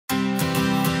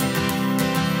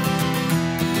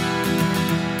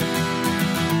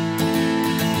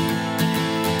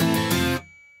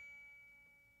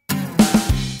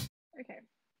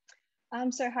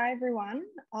So hi everyone.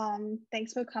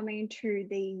 Thanks for coming to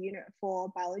the Unit 4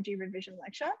 Biology Revision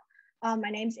Lecture. My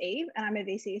name's Eve and I'm a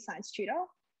VCE Science tutor.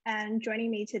 And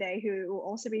joining me today, who will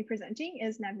also be presenting,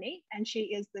 is Navneet, and she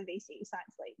is the VCE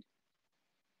Science lead.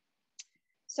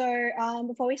 So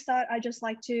before we start, I'd just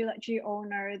like to let you all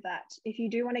know that if you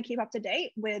do want to keep up to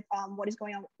date with what is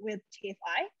going on with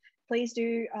TFI, please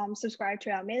do subscribe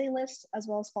to our mailing list as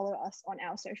well as follow us on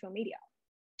our social media.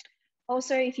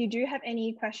 Also, if you do have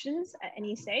any questions at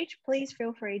any stage, please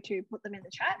feel free to put them in the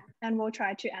chat and we'll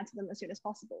try to answer them as soon as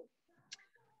possible.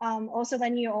 Also,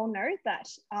 letting you all know that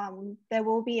there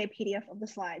will be a PDF of the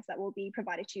slides that will be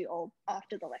provided to you all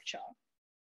after the lecture.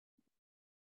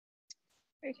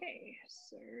 Okay,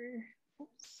 so,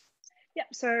 oops. Yeah,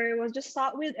 so we'll just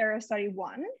start with error study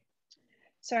 1.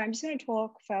 So I'm just going to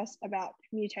talk first about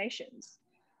mutations.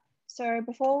 So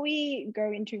before we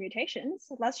go into mutations,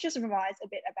 let's just revise a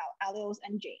bit about alleles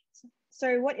and genes.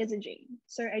 So what is a gene?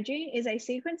 So a gene is a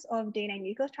sequence of DNA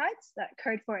nucleotides that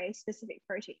code for a specific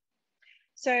protein.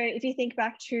 So if you think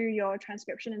back to your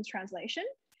transcription and translation,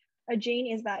 a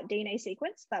gene is that DNA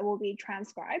sequence that will be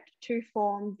transcribed to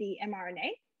form the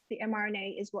mRNA. The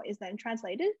mRNA is what is then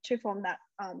translated to form that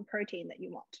protein that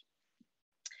you want.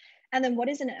 And then what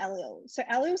is an allele? So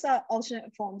alleles are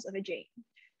alternate forms of a gene.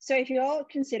 So if you're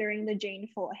considering the gene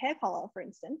for hair color, for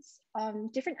instance,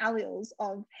 different alleles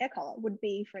of hair color would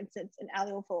be, for instance, an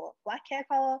allele for black hair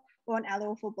color or an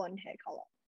allele for blonde hair color.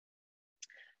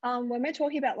 When we're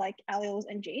talking about like alleles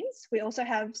and genes, we also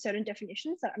have certain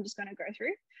definitions that I'm just going to go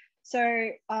through.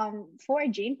 So for a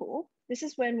gene pool, this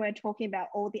is when we're talking about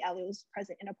all the alleles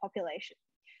present in a population.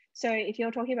 So if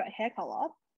you're talking about hair color,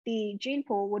 the gene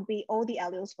pool would be all the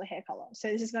alleles for hair color. So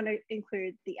this is going to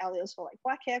include the alleles for like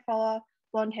black hair color,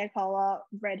 blonde hair color,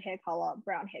 red hair color,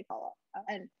 brown hair color,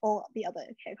 and all the other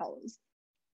hair colors.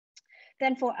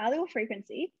 Then for allele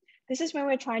frequency, this is when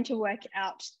we're trying to work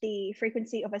out the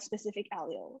frequency of a specific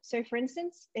allele. So for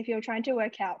instance, if you're trying to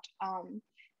work out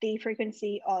the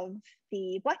frequency of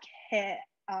the black hair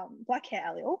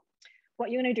allele,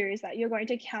 what you're going to do is that you're going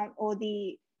to count all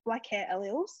the black hair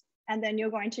alleles, and then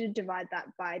you're going to divide that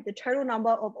by the total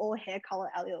number of all hair color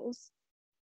alleles.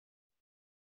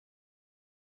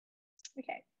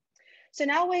 Okay, so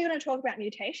now we're going to talk about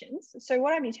mutations. So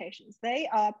what are mutations? They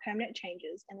are permanent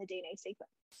changes in the DNA sequence,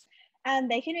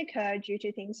 and they can occur due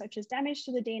to things such as damage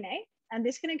to the DNA, and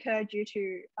this can occur due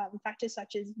to factors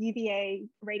such as UVA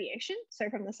radiation, so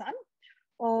from the sun,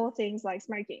 or things like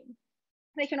smoking.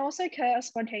 They can also occur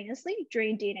spontaneously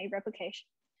during DNA replication.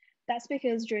 That's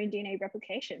because during DNA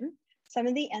replication, some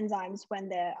of the enzymes, when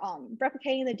they're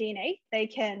replicating the DNA, they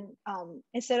can,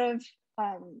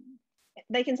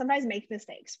 they can sometimes make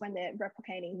mistakes when they're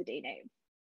replicating the DNA.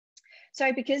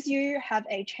 So because you have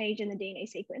a change in the DNA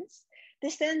sequence,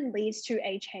 this then leads to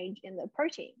a change in the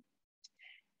protein.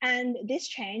 And this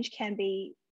change can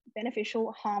be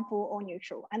beneficial, harmful, or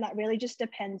neutral. And that really just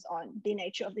depends on the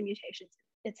nature of the mutation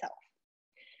itself.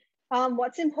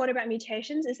 What's important about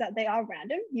mutations is that they are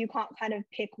random. You can't kind of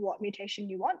pick what mutation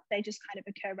you want. They just kind of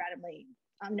occur randomly,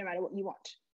 no matter what you want.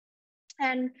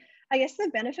 And I guess the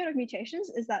benefit of mutations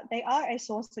is that they are a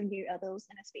source of new alleles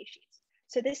in a species.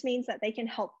 So this means that they can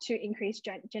help to increase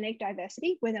genetic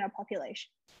diversity within a population.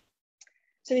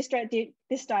 So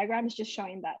this diagram is just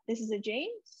showing that this is a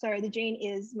gene. So the gene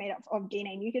is made up of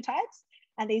DNA nucleotides,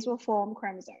 and these will form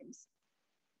chromosomes.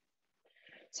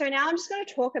 So now I'm just going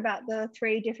to talk about the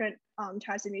 3 different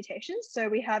types of mutations. So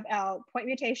we have our point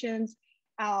mutations,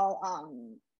 our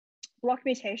block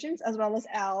mutations, as well as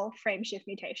our frame shift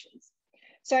mutations.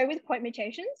 So with point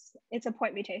mutations, it's a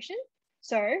point mutation.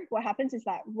 So what happens is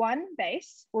that one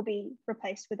base will be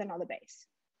replaced with another base.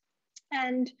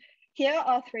 And here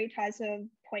are 3 types of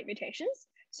point mutations.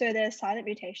 So there's silent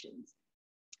mutations.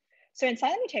 So in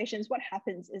silent mutations, what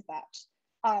happens is that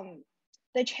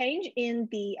the change in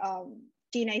the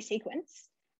DNA sequence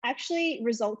actually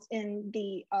results in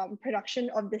the production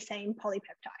of the same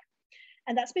polypeptide.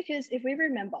 And that's because if we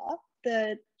remember,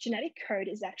 the genetic code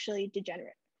is actually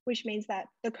degenerate, which means that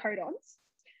the codons,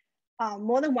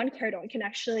 more than one codon can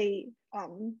actually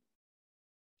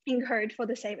encode for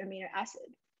the same amino acid.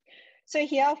 So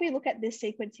here, if we look at this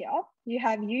sequence here, you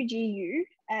have UGU,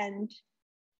 and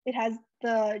it has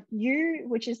the U,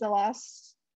 which is the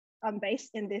last base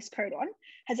in this codon,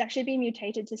 has actually been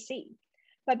mutated to C.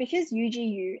 But because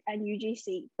UGU and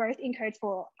UGC both encode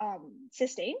for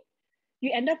cysteine,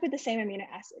 you end up with the same amino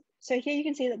acid. So here you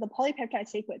can see that the polypeptide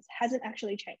sequence hasn't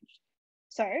actually changed.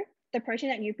 So the protein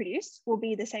that you produce will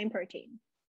be the same protein.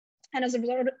 And as a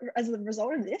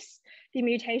result of this, the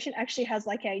mutation actually has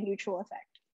like a neutral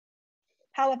effect.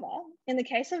 However, in the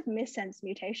case of missense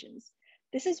mutations,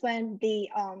 this is when the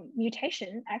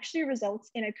mutation actually results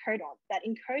in a codon that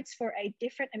encodes for a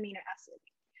different amino acid.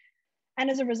 And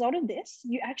as a result of this,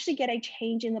 you actually get a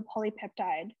change in the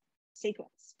polypeptide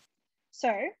sequence.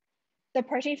 So the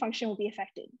protein function will be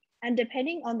affected. And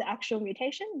depending on the actual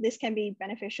mutation, this can be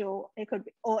beneficial, it could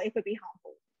be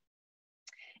harmful.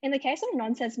 In the case of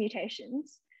nonsense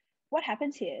mutations, what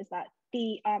happens here is that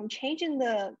the change in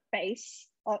the base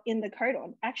or in the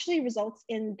codon actually results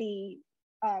in the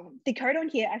codon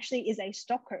here actually is a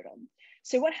stop codon.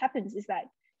 So what happens is that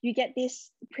you get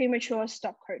this premature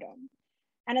stop codon.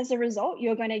 And as a result,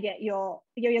 you're going to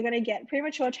get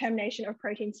premature termination of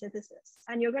protein synthesis,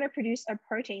 and you're going to produce a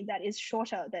protein that is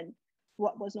shorter than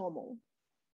what was normal.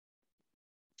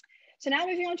 So now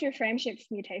moving on to frameshift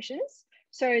mutations.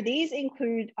 So these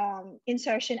include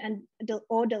insertion and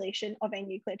or deletion of a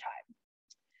nucleotide.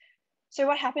 So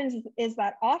what happens is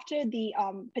that after the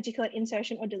particular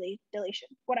insertion or deletion,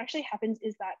 what actually happens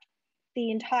is that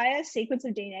the entire sequence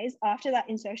of DNAs after that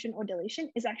insertion or deletion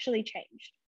is actually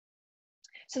changed.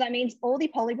 So that means all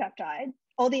the polypeptide,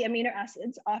 all the amino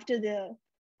acids after the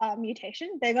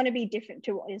mutation, they're going to be different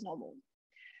to what is normal.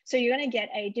 So you're going to get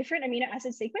a different amino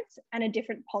acid sequence and a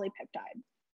different polypeptide.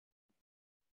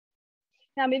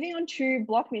 Now moving on to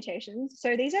block mutations.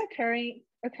 So these are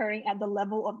occurring at the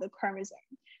level of the chromosome.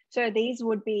 So these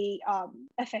would be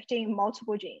affecting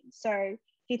multiple genes. So if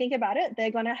you think about it,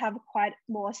 they're going to have quite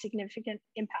more significant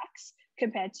impacts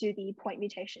compared to the point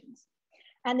mutations.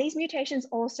 And these mutations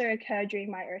also occur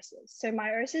during meiosis. So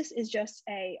meiosis is just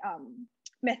a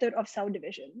method of cell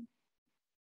division.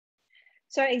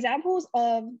 So examples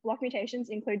of block mutations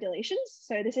include deletions.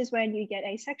 So this is when you get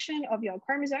a section of your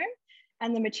chromosome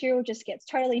and the material just gets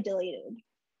totally deleted.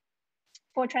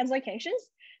 For translocations,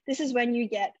 this is when you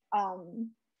get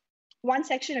one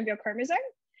section of your chromosome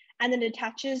and then it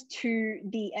attaches to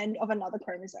the end of another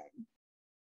chromosome.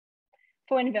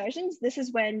 For inversions, this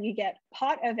is when you get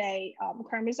part of a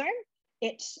chromosome,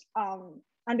 it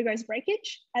undergoes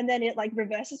breakage and then it like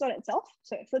reverses on itself.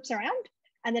 So it flips around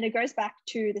and then it goes back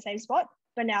to the same spot,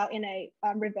 but now in a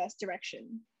reverse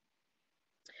direction.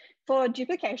 For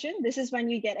duplication, this is when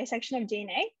you get a section of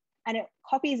DNA and it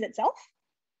copies itself.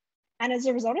 And as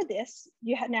a result of this,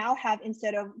 you now have,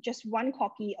 instead of just one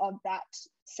copy of that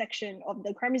section of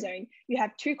the chromosome, you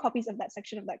have two copies of that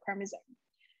section of that chromosome.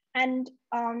 And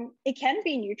it can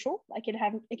be neutral, like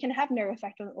it can have no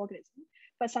effect on the organism,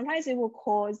 but sometimes it will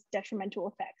cause detrimental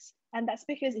effects. And that's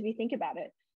because if you think about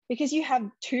it, because you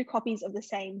have two copies of the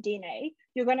same DNA,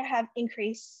 you're going to have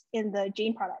increase in the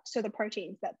gene product, so the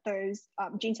proteins that those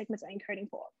gene segments are encoding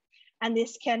for. And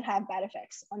this can have bad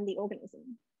effects on the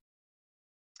organism.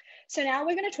 So now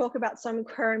we're going to talk about some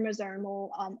chromosomal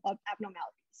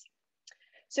abnormalities.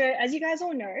 So as you guys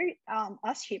all know,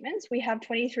 us humans, we have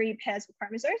 23 pairs of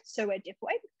chromosomes, so we're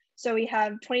diploid. So we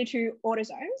have 22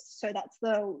 autosomes, so that's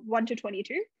the 1 to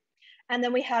 22. And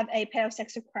then we have a pair of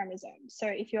sex chromosomes. So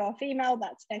if you're female,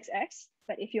 that's XX,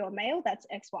 but if you're male, that's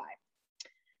XY.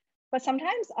 But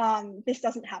sometimes this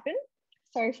doesn't happen.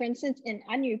 So for instance, in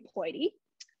aneuploidy,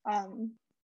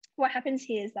 what happens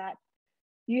here is that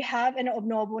you have an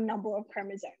abnormal number of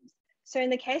chromosomes. So in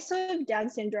the case of Down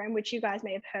syndrome, which you guys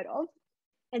may have heard of,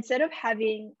 instead of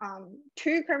having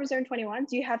 2 chromosome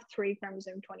 21s, you have 3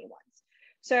 chromosome 21s.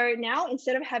 So now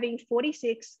instead of having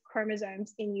 46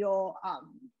 chromosomes in your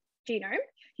genome,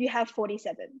 you have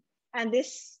 47. And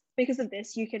this, because of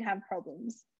this, you can have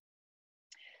problems.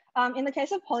 In the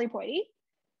case of polyploidy,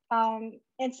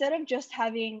 instead of just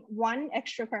having 1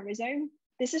 extra chromosome,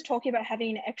 this is talking about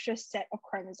having an extra set of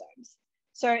chromosomes.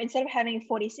 So instead of having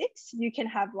 46, you can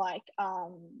have like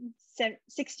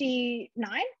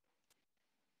 69.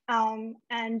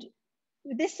 And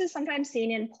this is sometimes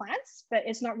seen in plants, but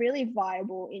it's not really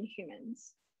viable in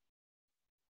humans.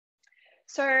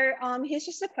 So here's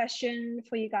just a question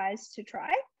for you guys to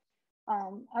try.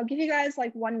 I'll give you guys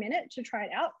like 1 minute to try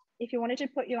it out. If you wanted to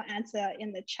put your answer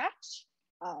in the chat,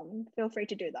 feel free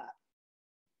to do that.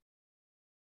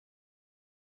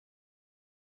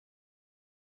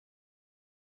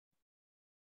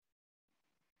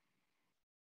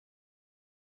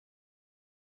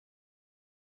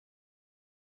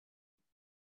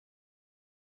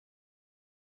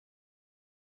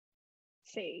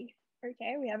 C.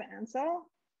 Okay, we have an answer.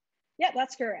 Yep,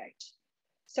 that's correct.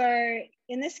 So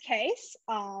in this case,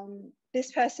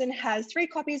 this person has 3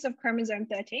 copies of chromosome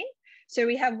 13. So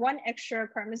we have 1 extra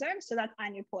chromosome, so that's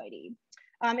aneuploidy.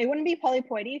 It wouldn't be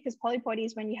polyploidy because polyploidy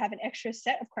is when you have an extra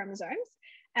set of chromosomes,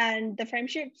 and the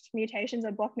frameshift mutations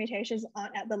or block mutations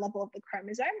aren't at the level of the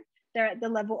chromosome. They're at the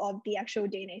level of the actual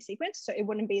DNA sequence. So it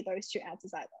wouldn't be those 2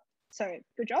 answers either. So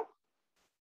good job.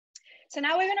 So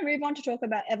now we're going to move on to talk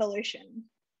about evolution.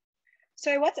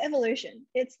 So what's evolution?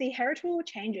 It's the heritable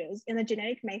changes in the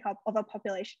genetic makeup of a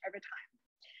population over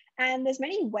time. And there's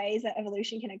many ways that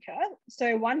evolution can occur.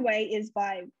 So one way is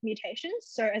by mutations.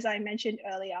 So as I mentioned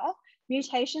earlier,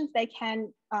 mutations, they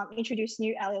can introduce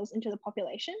new alleles into the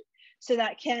population. So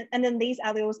that can, and then these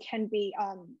alleles can be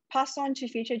passed on to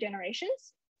future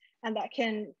generations, and that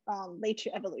can lead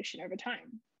to evolution over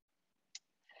time.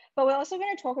 But we're also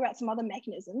going to talk about some other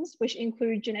mechanisms, which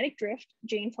include genetic drift,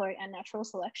 gene flow, and natural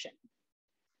selection.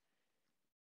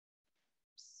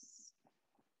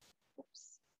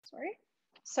 Oops, sorry.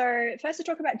 So first to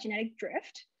talk about genetic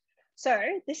drift. So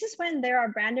this is when there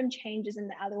are random changes in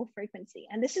the allele frequency,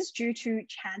 and this is due to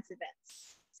chance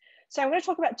events. So I'm going to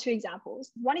talk about two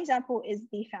examples. One example is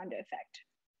the founder effect.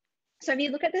 So if you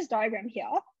look at this diagram here,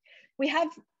 we have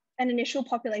an initial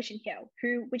population here,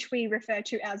 which we refer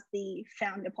to as the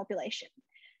founder population.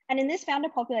 And in this founder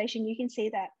population, you can see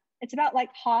that it's about like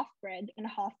half red and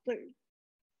half blue.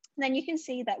 And then you can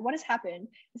see that what has happened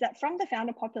is that from the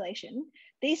founder population,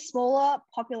 these smaller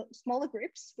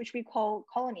groups, which we call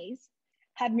colonies,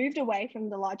 have moved away from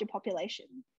the larger population.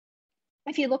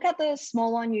 If you look at the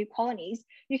smaller new colonies,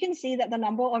 you can see that the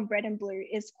number of red and blue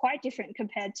is quite different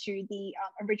compared to the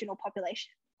original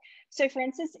population. So for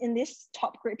instance, in this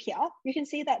top group here, you can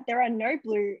see that there are no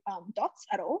blue dots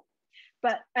at all,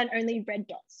 and only red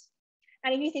dots.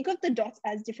 And if you think of the dots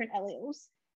as different alleles,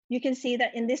 you can see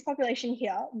that in this population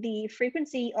here, the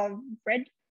frequency of red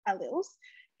alleles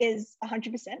is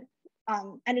 100%,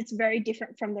 and it's very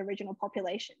different from the original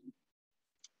population.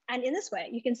 And in this way,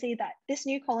 you can see that this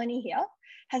new colony here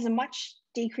has a much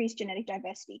decreased genetic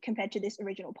diversity compared to this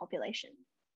original population.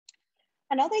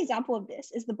 Another example of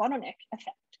this is the bottleneck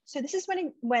effect. So this is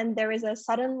when there is a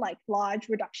sudden, large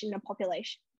reduction in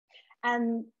population.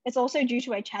 And it's also due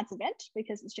to a chance event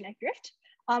because it's genetic drift.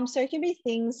 So it can be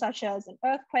things such as an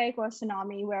earthquake or a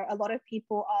tsunami where a lot of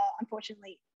people are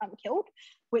unfortunately killed,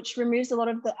 which removes a lot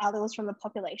of the alleles from the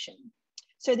population.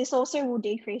 So this also will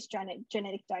decrease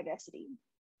genetic diversity.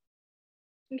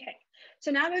 Okay,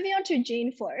 so now moving on to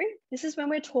gene flow. This is when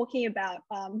we're talking about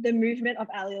the movement of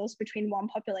alleles between one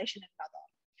population and another.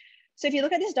 So if you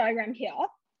look at this diagram here,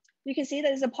 you can see that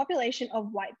there's a population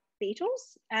of white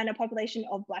beetles and a population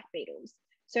of black beetles.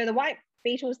 So the white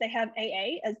beetles, they have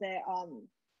AA as their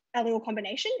allele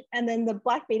combination, and then the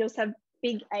black beetles have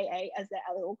big AA as their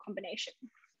allele combination.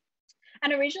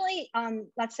 And originally,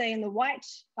 let's say in the white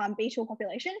beetle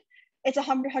population, it's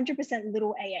 100%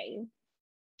 little AA.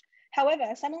 However,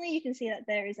 suddenly you can see that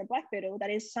there is a black beetle that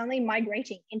is suddenly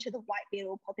migrating into the white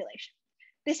beetle population.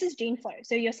 This is gene flow.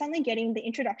 So you're suddenly getting the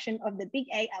introduction of the big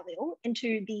A allele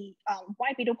into the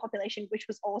white beetle population, which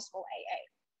was all small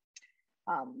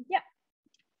AA. Yeah.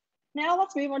 Now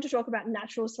let's move on to talk about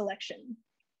natural selection.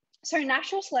 So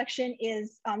natural selection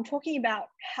is talking about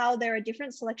how there are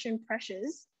different selection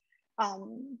pressures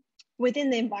within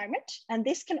the environment, and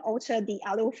this can alter the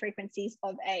allele frequencies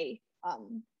of a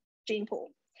gene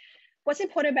pool. What's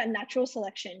important about natural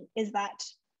selection is that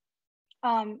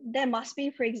there must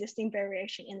be pre-existing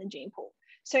variation in the gene pool.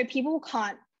 So people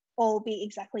can't all be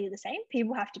exactly the same.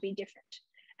 People have to be different.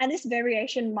 And this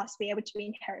variation must be able to be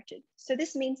inherited. So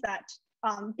this means that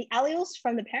the alleles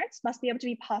from the parents must be able to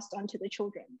be passed on to the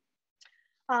children.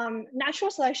 In natural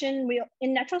selection, we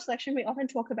often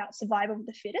talk about survival of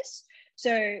the fittest. So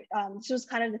this was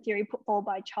kind of the theory put forward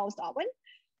by Charles Darwin.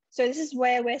 So this is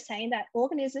where we're saying that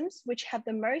organisms which have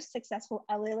the most successful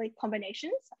allelic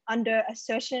combinations under a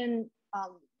certain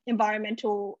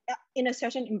in a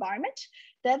certain environment,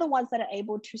 they're the ones that are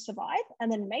able to survive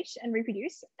and then mate and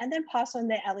reproduce and then pass on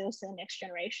their alleles to the next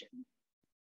generation.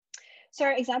 So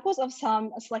examples of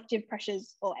some selective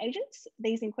pressures or agents,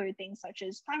 these include things such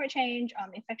as climate change,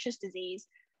 infectious disease,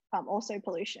 also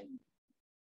pollution.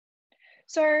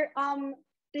 So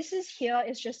this is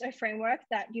just a framework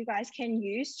that you guys can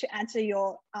use to answer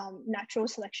your natural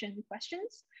selection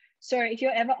questions. So if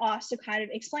you're ever asked to kind of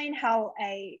explain how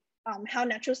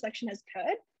natural selection has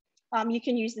occurred, you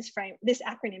can use this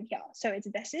acronym here. So it's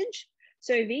VESSAGE.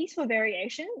 So V is for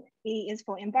variation, E is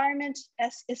for environment,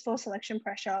 S is for selection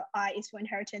pressure, I is for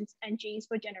inheritance, and G is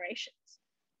for generations.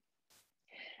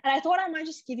 And I thought I might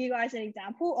just give you guys an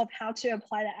example of how to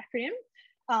apply that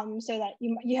acronym so that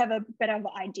you have a better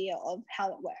idea of how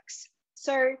it works.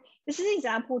 So this is an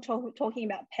example talking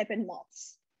about peppered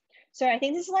moths. So I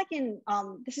think this is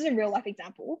this is a real life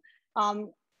example.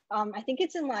 I think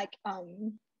it's in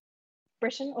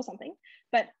Britain or something,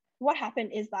 but what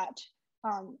happened is that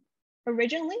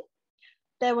originally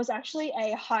there was actually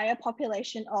a higher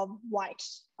population of white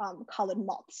colored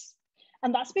moths.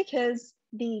 And that's because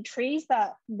the trees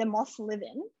that the moths live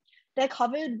in, they're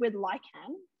covered with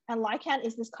lichen, and lichen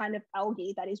is this kind of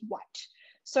algae that is white.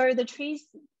 So the trees,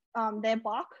 their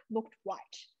bark looked white.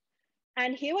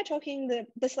 And here we're talking,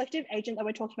 the selective agent that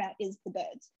we're talking about is the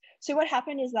birds. So what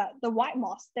happened is that the white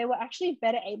moths, they were actually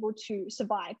better able to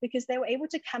survive because they were able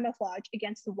to camouflage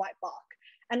against the white bark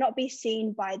and not be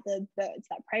seen by the birds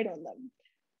that preyed on them,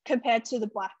 compared to the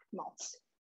black moths.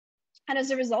 And as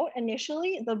a result,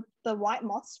 initially, the white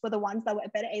moths were the ones that were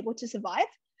better able to survive,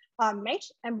 mate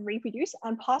and reproduce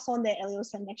and pass on their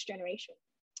alleles to the next generation.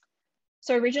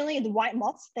 So originally, the white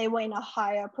moths, they were in a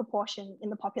higher proportion in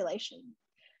the population.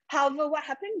 However, what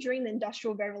happened during the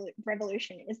Industrial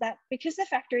Revolution is that because the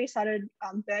factory started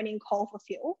burning coal for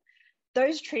fuel,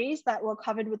 those trees that were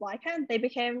covered with lichen, they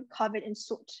became covered in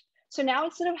soot. So now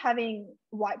instead of having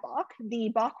white bark, the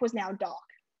bark was now dark.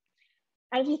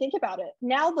 And if you think about it,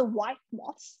 now the white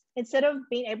moths, instead of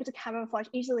being able to camouflage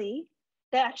easily,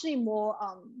 they're actually more,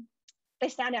 they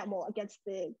stand out more against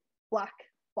the black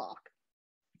bark.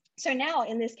 So now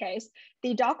in this case,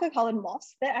 the darker colored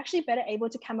moths, they're actually better able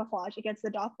to camouflage against the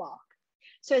dark bark.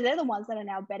 So they're the ones that are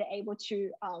now better able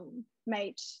to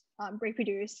mate,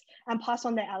 reproduce, and pass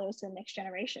on their alleles to the next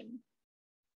generation.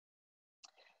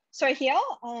 So here,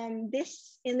 in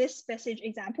this message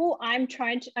example, I'm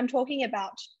talking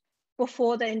about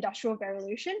before the Industrial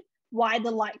Revolution, why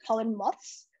the light colored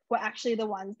moths were actually the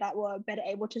ones that were better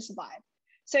able to survive.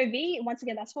 So V, once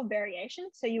again, that's for variation.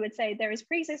 So you would say there is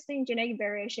pre-existing genetic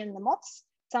variation in the moths.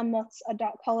 Some moths are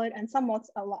dark colored and some moths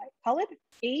are light colored.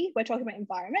 E, we're talking about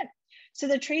environment. So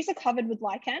the trees are covered with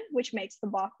lichen, which makes the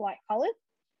bark light colored.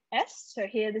 S, so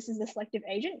here, this is the selective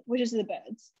agent, which is the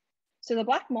birds. So the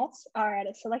black moths are at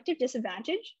a selective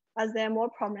disadvantage as they're more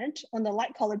prominent on the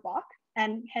light colored bark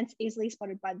and hence easily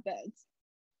spotted by the birds.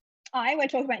 I, we're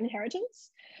talking about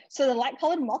inheritance. So the light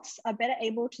colored moths are better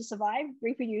able to survive,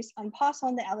 reproduce, and pass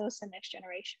on the alleles to the next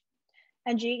generation.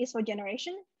 And G is for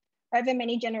generation. Over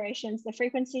many generations, the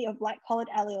frequency of light colored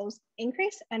alleles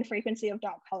increase and frequency of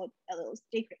dark colored alleles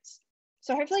decrease.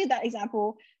 So hopefully that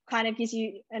example kind of gives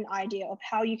you an idea of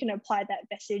how you can apply that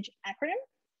VCE acronym,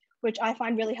 which I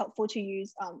find really helpful to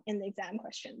use in the exam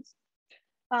questions.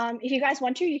 If you guys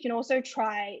want to, you can also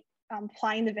try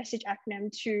applying the VCE acronym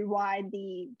to why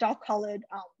the dark colored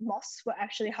moths were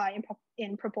actually high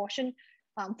in proportion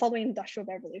following the Industrial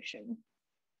Revolution.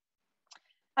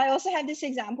 I also have this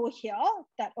example here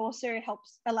that also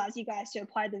allows you guys to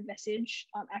apply the VCE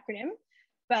acronym,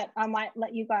 but I might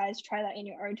let you guys try that in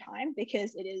your own time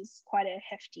because it is quite a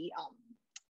hefty,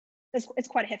 it's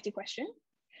quite a hefty question,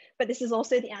 but this is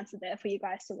also the answer there for you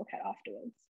guys to look at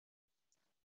afterwards.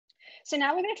 So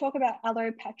now we're going to talk about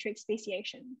allopatric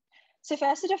speciation. So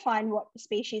first, to define what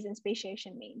species and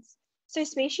speciation means. So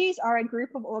species are a group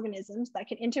of organisms that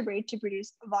can interbreed to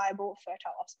produce viable,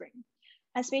 fertile offspring.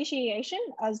 And speciation,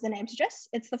 as the name suggests,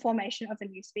 it's the formation of a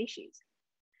new species.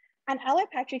 And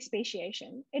allopatric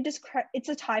speciation, it's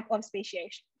a type of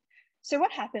speciation. So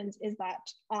what happens is that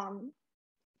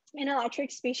in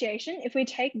allopatric speciation, if we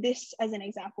take this as an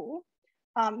example,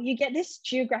 you get this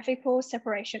geographical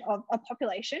separation of a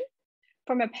population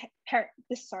from a parent,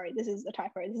 this is a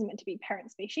typo, this is meant to be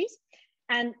parent species.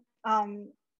 And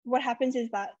what happens is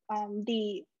that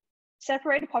the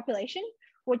separated population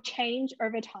will change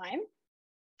over time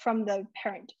from the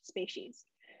parent species.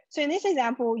 So in this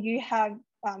example, you have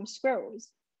squirrels.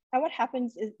 And what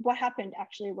happened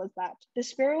actually was that the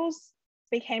squirrels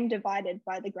became divided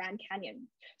by the Grand Canyon.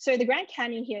 So the Grand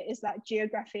Canyon here is that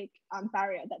geographic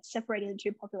barrier that's separating the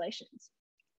two populations.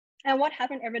 And what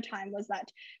happened over time was that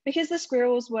because the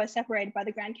squirrels were separated by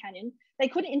the Grand Canyon, they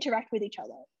couldn't interact with each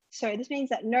other. So this means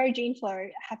that no gene flow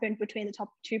happened between the top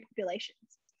two populations.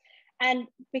 And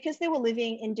because they were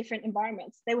living in different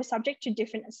environments, they were subject to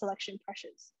different selection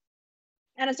pressures.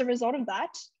 And as a result of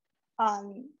that,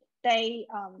 they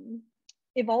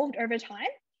evolved over time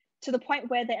to the point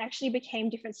where they actually became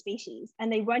different species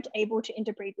and they weren't able to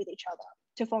interbreed with each other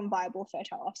to form viable,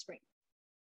 fertile offspring.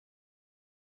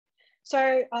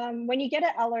 So when you get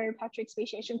an allopatric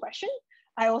speciation question,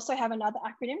 I also have another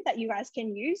acronym that you guys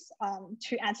can use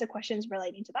to answer questions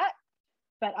relating to that,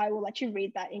 but I will let you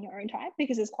read that in your own time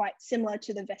because it's quite similar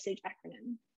to the VCE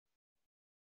acronym.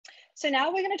 So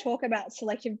now we're going to talk about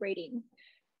selective breeding.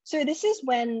 So this is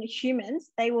when humans,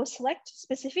 they will select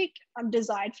specific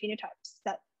desired phenotypes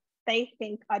that they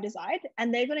think are desired,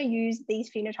 and they're going to use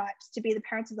these phenotypes to be the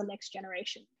parents of the next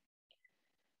generation.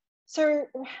 So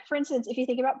for instance, if you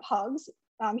think about pugs,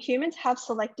 humans have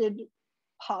selected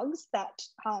pugs that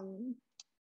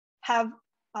have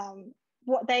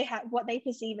what they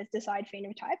perceive as desired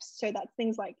phenotypes. So that's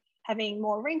things like having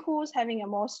more wrinkles, having a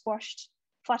more squashed,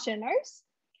 flatter nose.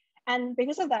 And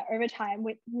because of that, over time,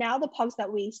 now the pogs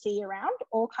that we see around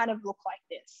all kind of look like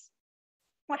this.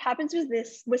 What happens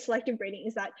with selective breeding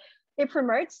is that it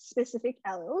promotes specific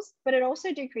alleles, but it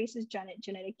also decreases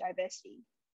genetic diversity.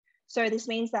 So this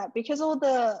means that because all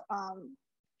the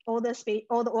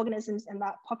organisms in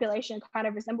that population kind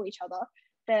of resemble each other,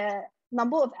 the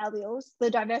number of alleles, the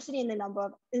diversity in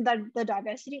the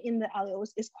diversity in the alleles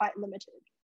is quite limited.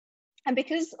 And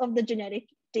because of the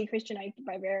decreased genetic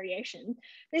variation,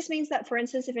 this means that, for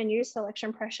instance, if a new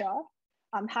selection pressure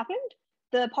happened,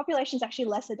 the population is actually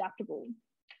less adaptable.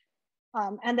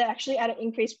 And they're actually at an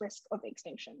increased risk of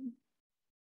extinction.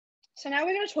 So now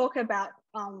we're going to talk about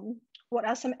what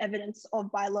are some evidence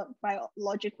of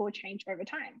biological change over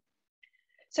time.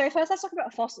 So first, let's talk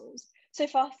about fossils. So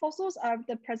fossils are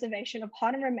the preservation of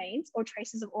hardened remains or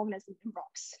traces of organisms in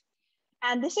rocks.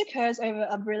 And this occurs over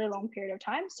a really long period of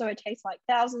time. So it takes like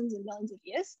thousands and millions of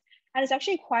years. And it's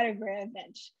actually quite a rare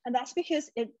event. And that's because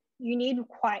you need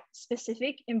quite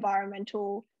specific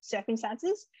environmental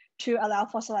circumstances to allow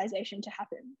fossilization to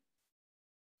happen.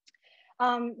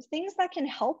 Things that can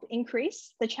help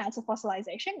increase the chance of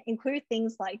fossilization include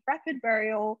things like rapid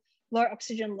burial, low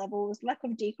oxygen levels, lack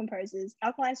of decomposers,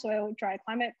 alkaline soil, dry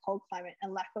climate, cold climate,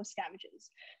 and lack of scavengers.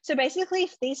 So basically,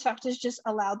 these factors just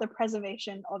allow the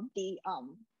preservation of the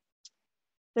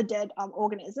dead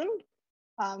organism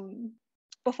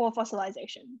before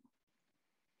fossilization.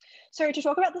 So to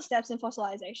talk about the steps in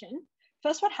fossilization,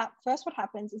 first what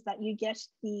happens is that you get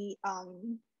the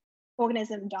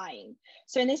organism dying.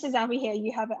 So in this example here,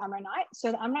 you have an ammonite.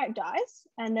 So the ammonite dies,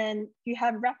 and then you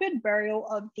have rapid burial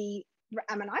of the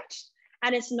ammonite,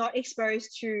 and it's not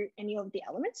exposed to any of the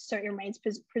elements, so it remains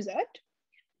preserved.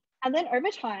 And then over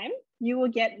time, you will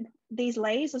get these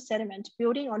layers of sediment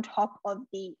building on top of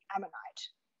the ammonite.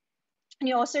 And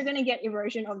you're also going to get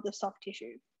erosion of the soft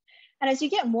tissue. And as you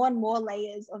get more and more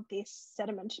layers of this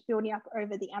sediment building up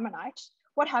over the ammonite,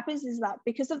 what happens is that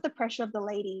because of the pressure of the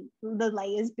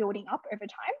layers building up over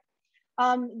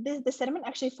time, the sediment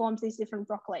actually forms these different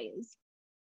rock layers.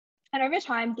 And over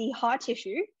time, the hard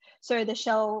tissue, so the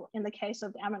shell in the case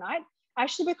of the ammonite,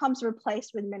 actually becomes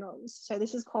replaced with minerals. So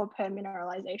this is called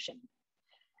permineralization.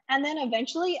 And then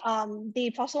eventually,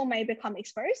 the fossil may become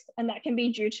exposed, and that can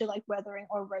be due to like weathering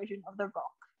or erosion of the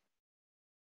rock.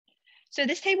 So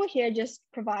this table here just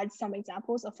provides some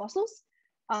examples of fossils.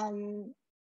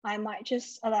 I might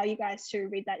just allow you guys to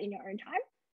read that in your own time.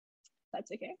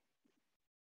 That's okay.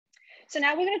 So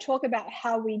now we're going to talk about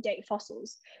how we date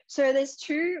fossils. So there's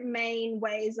two main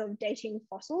ways of dating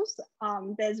fossils.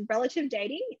 There's relative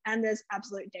dating and there's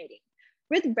absolute dating.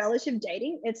 With relative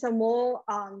dating, it's a more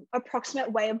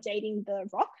approximate way of dating the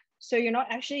rock. So you're not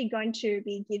actually going to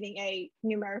be giving a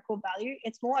numerical value.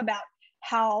 It's more about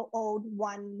how old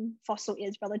one fossil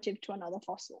is relative to another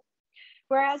fossil.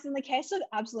 Whereas in the case of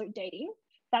absolute dating,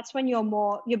 that's when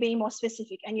you're being more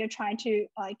specific and you're trying to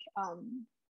like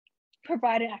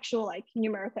provide an actual like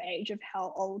numerical age of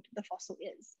how old the fossil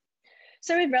is.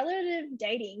 So with relative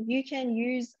dating, you can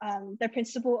use the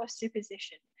principle of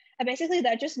superposition. And basically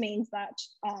that just means that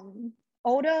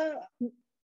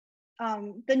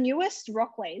the newest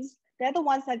rock layers, they're the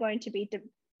ones that are going to be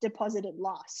deposited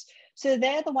last. So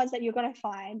they're the ones that you're going to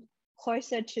find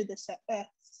closer to the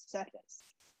Earth's surface.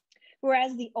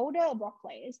 Whereas the older rock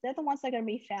layers, they're the ones that are going to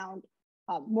be found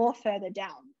more further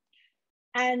down.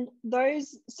 And the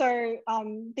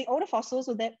older fossils,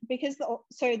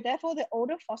 therefore the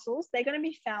older fossils, they're going to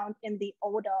be found in the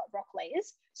older rock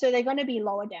layers, so they're going to be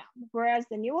lower down. Whereas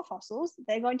the newer fossils,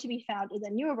 they're going to be found in the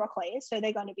newer rock layers, so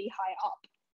they're going to be higher up.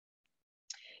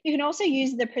 You can also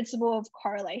use the principle of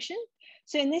correlation.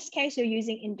 So in this case, you're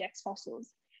using index fossils.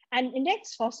 And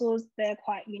index fossils, they're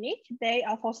quite unique. They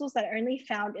are fossils that are only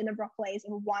found in the rock layers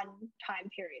in one time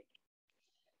period.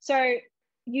 So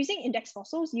using index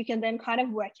fossils, you can then kind of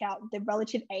work out the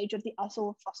relative age of the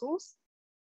other fossils.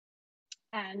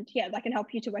 And yeah, that can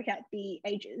help you to work out the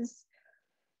ages.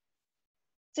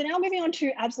 So now moving on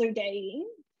to absolute dating.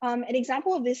 An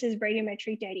example of this is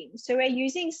radiometric dating. So we're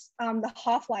using the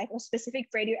half-life of specific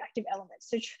radioactive elements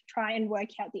to try and work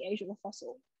out the age of a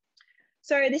fossil.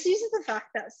 So this uses the fact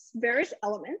that various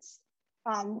elements,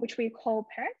 which we call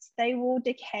parents, they will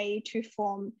decay to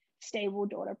form stable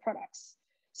daughter products.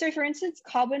 So for instance,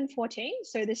 carbon-14,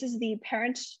 so this is the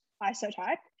parent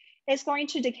isotype, it's going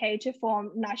to decay to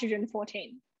form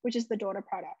nitrogen-14, which is the daughter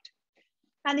product.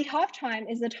 And the half time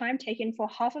is the time taken for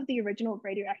half of the original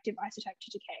radioactive isotype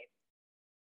to decay.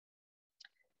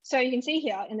 So you can see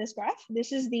here in this graph,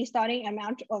 this is the starting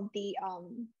amount of the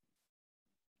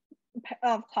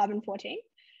of carbon-14.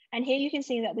 And here you can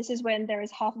see that this is when there is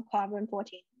half of carbon-14,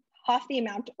 half the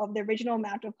amount of the original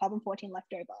amount of carbon-14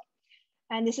 left over.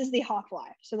 And this is the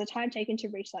half-life, so the time taken to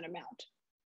reach that amount.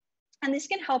 And this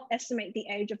can help estimate the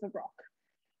age of the rock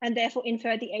and therefore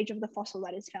infer the age of the fossil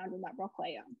that is found in that rock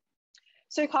layer.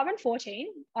 So carbon-14,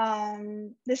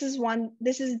 this is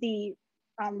the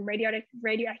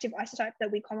radioactive isotope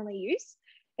that we commonly use.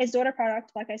 Its daughter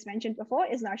product, like I mentioned before,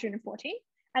 is nitrogen-14,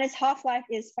 and its half-life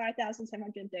is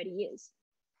 5,730 years.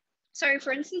 So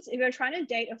for instance, if you're trying to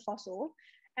date a fossil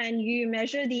and you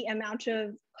measure the amount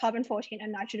of carbon-14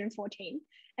 and nitrogen-14,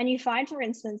 and you find, for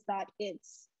instance, that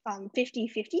it's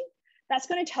 50-50, that's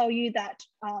going to tell you that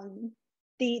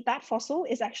that fossil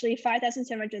is actually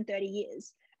 5,730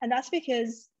 years. And that's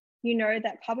because you know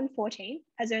that carbon-14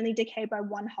 has only decayed by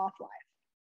one half-life.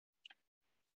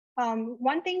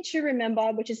 One thing to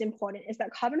remember, which is important, is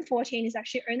that carbon-14 is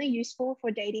actually only useful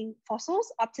for dating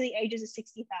fossils up to the ages of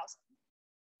 60,000.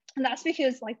 And that's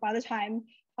because, like, by the time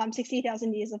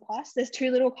 60,000 years have passed, there's too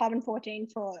little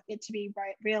carbon-14 for it to be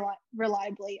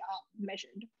reliably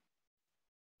measured.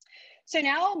 So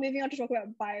now moving on to talk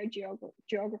about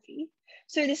biogeography.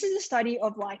 So this is a study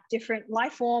of like different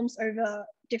life forms over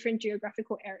different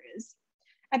geographical areas.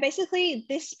 And basically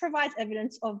this provides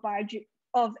evidence of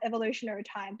evolution over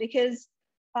time, because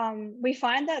we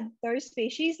find that those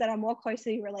species that are more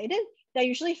closely related, they're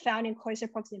usually found in closer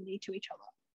proximity to each other.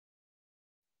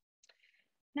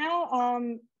 Now,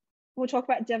 we'll talk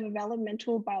about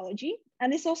developmental biology.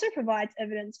 And this also provides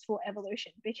evidence for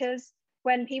evolution, because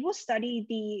when people study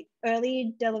the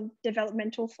early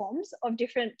developmental forms of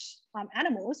different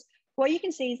animals, what you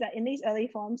can see is that in these early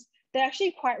forms, they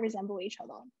actually quite resemble each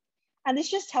other. And this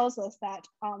just tells us that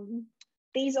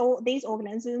these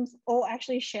organisms all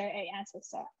actually share an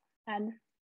ancestor. And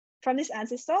from this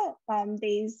ancestor,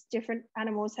 these different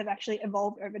animals have actually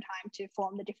evolved over time to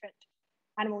form the different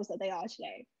animals that they are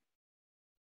today.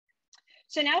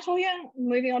 So now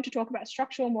moving on to talk about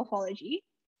structural morphology.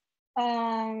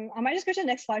 I might just go to the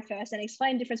next slide first and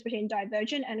explain the difference between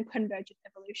divergent and convergent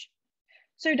evolution.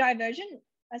 So divergent,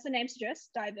 as the name suggests,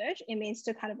 diverge, it means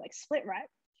to kind of like split, right?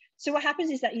 So what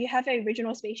happens is that you have a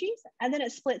original species and then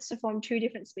it splits to form two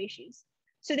different species.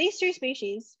 So these two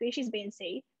species, species B and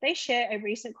C, they share a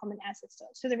recent common ancestor.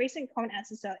 So the recent common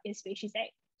ancestor is species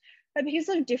A. But because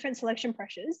of different selection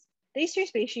pressures, these two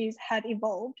species have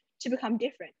evolved to become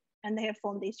different, and they have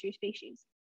formed these two species.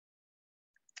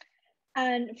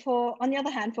 And on the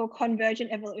other hand, for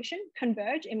convergent evolution,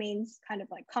 converge, it means kind of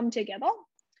like come together.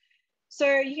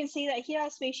 So you can see that here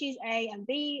species A and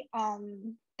B,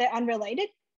 they're unrelated,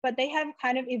 but they have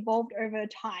kind of evolved over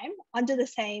time under the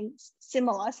same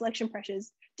similar selection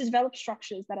pressures to develop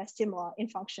structures that are similar in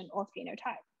function or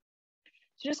phenotype.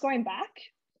 So just going back,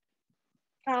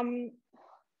 you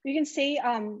can see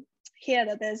here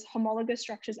that there's homologous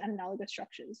structures and analogous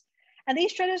structures. And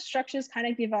these structures kind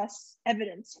of give us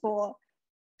evidence for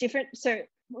give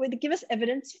us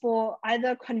evidence for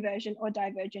either convergent or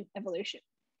divergent evolution.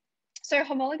 So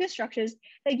homologous structures,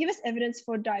 they give us evidence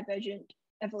for divergent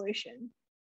evolution.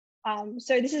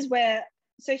 So this is where,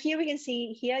 so here we can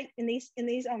see here in these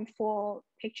four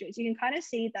pictures, you can kind of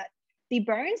see that the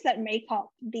bones that make up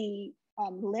the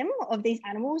limb of these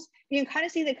animals, you can kind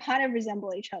of see they kind of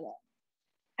resemble each other.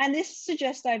 And this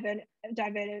suggests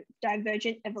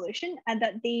divergent evolution, and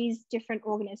that these different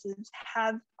organisms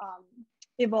have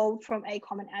evolved from a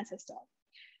common ancestor.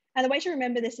 And the way to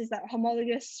remember this is that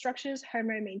homologous structures,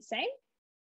 homo means same.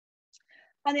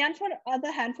 On the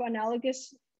other hand, for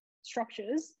analogous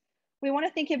structures, we want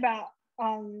to think about,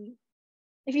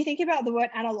 if you think about the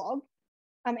word analog,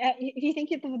 if you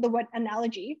think of the word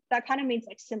analogy, that kind of means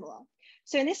like similar.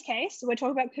 So in this case, we're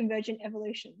talking about convergent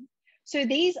evolution. So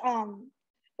these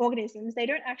organisms, they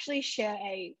don't actually share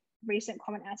a recent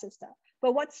common ancestor.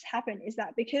 But what's happened is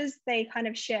that because they kind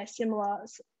of share similar,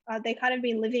 they kind of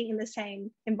been living in the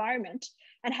same environment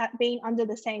and have been under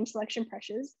the same selection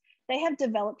pressures, they have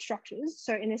developed structures.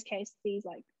 So in this case, these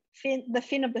like the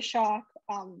fin of the shark,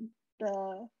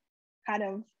 the kind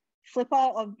of flipper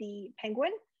of the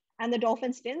penguin, and the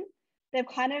dolphin's fin, they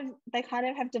kind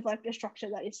of have developed a structure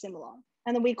that is similar.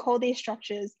 And then we call these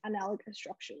structures analogous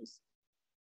structures.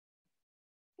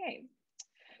 Okay.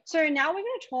 So now we're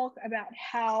going to talk about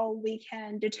how we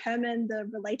can determine the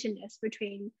relatedness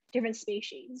between different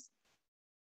species.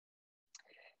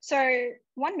 So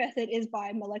one method is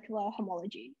by molecular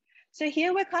homology. So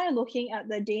here we're kind of looking at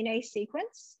the DNA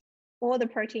sequence or the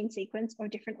protein sequence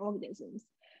of different organisms.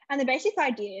 And the basic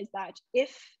idea is that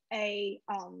if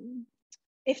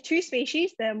two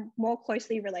species, they're more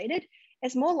closely related,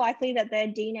 it's more likely that their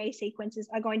DNA sequences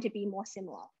are going to be more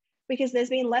similar because there's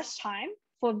been less time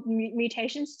for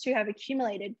mutations to have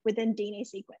accumulated within DNA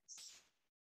sequence.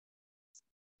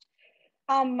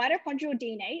 mitochondrial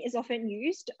DNA is often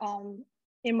used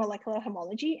in molecular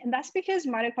homology, and that's because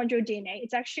mitochondrial DNA,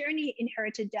 it's actually only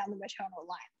inherited down the maternal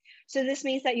line. So this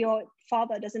means that your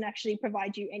father doesn't actually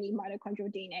provide you any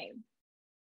mitochondrial DNA.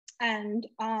 And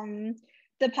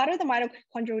the part of the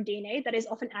mitochondrial DNA that is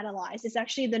often analyzed is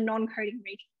actually the non-coding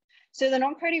region. So the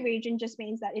non-coding region just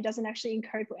means that it doesn't actually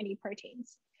encode for any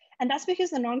proteins. And that's because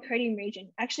the non-coding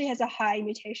region actually has a high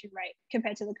mutation rate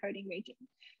compared to the coding region.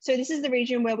 So this is the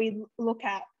region where we look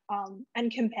at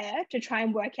and compare to try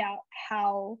and work out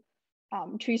how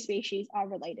two species are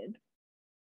related.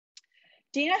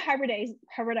 DNA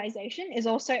hybridization is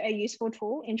also a useful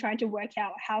tool in trying to work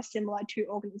out how similar two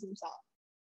organisms are.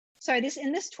 So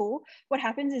in this tool, what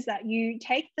happens is that you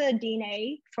take the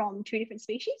DNA from two different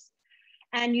species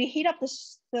and you heat up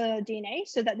the DNA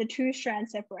so that the two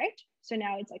strands separate. So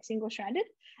now it's like single stranded.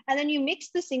 And then you mix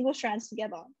the single strands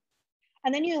together.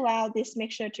 And then you allow this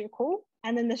mixture to cool,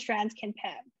 and then the strands can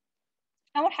pair.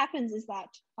 And what happens is that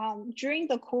during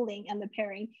the cooling and the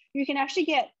pairing, you can actually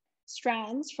get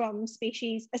strands from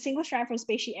a single strand from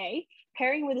species A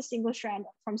pairing with a single strand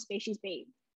from species B.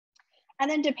 And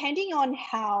then depending on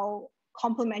how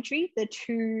complementary the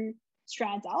two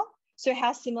strands are, so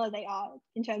how similar they are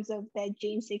in terms of their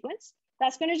gene sequence,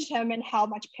 that's going to determine how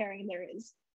much pairing there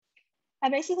is.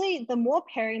 And basically, the more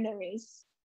pairing there is,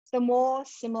 the more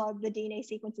similar the DNA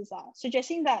sequences are,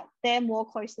 suggesting that they're more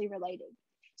closely related.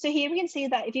 So here we can see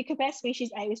that if you compare species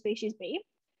A with species B,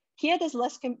 here there's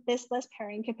less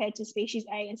pairing compared to species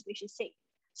A and species C.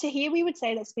 So here we would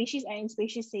say that species A and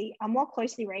species C are more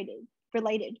closely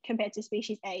related compared to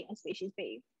species A and species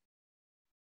B.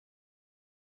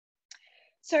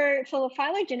 So for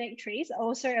phylogenetic trees,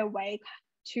 also a way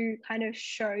to kind of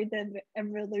show the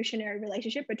evolutionary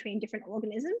relationship between different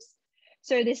organisms.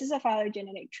 So this is a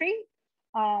phylogenetic tree.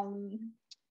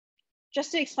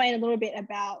 Just to explain a little bit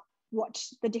about what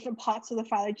the different parts of the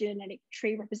phylogenetic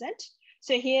tree represent.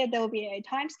 So here there will be a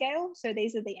time scale. So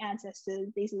these are the ancestors,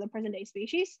 these are the present day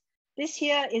species. This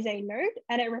here is a node,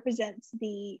 and it represents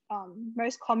the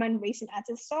most common recent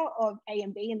ancestor of A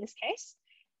and B in this case.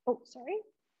 Oh, sorry.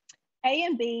 A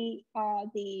and B are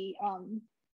the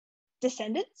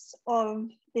descendants of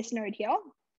this node here,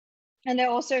 and they're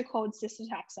also called sister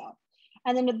taxa.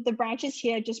 And then the branches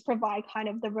here just provide kind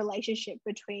of the relationship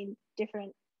between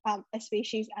different a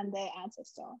species and their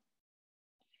ancestor.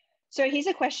 So here's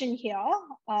a question here.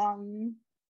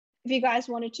 If you guys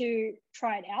wanted to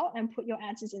try it out and put your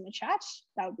answers in the chat,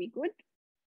 that would be good.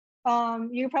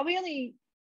 You probably only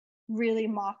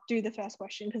really do the first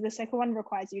question because the second one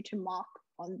requires you to mark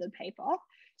on the paper.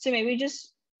 So maybe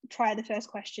just try the first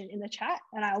question in the chat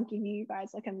and I'll give you guys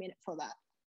like a minute for that.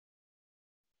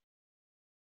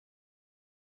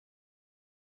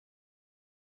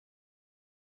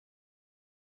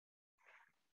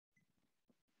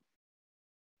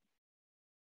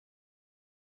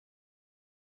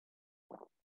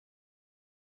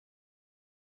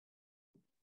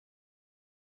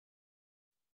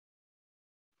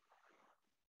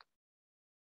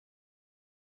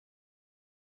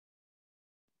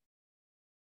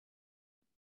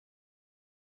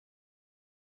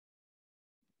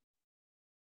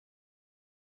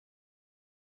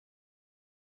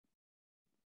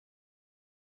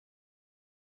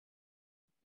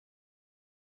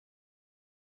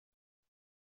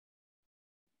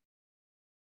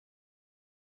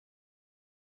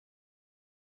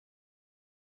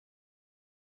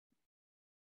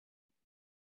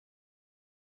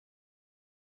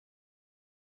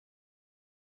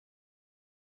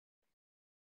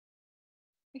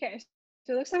 Okay,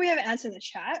 so it looks like we have an answer in the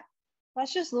chat.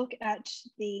 Let's just look at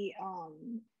the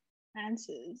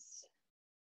answers.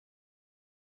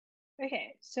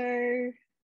 Okay, so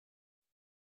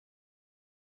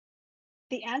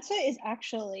the answer is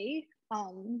actually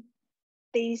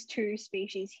these two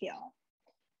species here.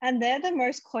 And they're the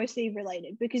most closely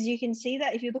related because you can see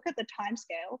that if you look at the time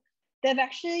scale, they've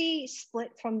actually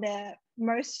split from their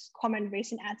most common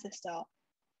recent ancestor.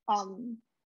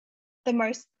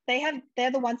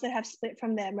 They're the ones that have split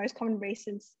from their most common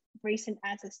recent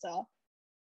ancestor.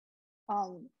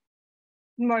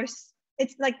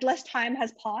 It's like less time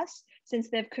has passed since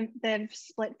they've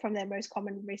split from their most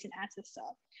common recent ancestor.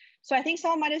 So I think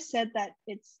someone might have said that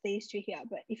it's these two here,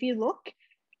 but if you look,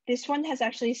 this one has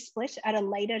actually split at a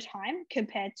later time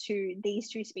compared to these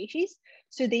two species.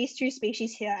 So these two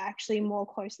species here are actually more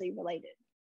closely related.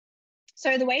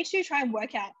 So the way to try and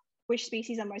work out which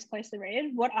species are most closely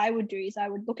related, what I would do is I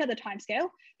would look at the time scale,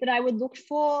 then I would look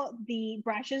for the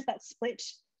branches that split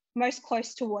most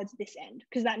close towards this end,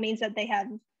 because that means that they have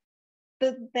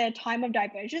their time of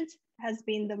divergence has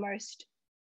been the most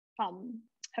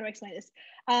how do I explain this?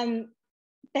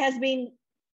 There has been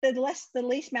the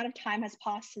least amount of time has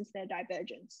passed since their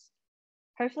divergence.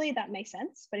 Hopefully that makes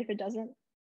sense, but if it doesn't,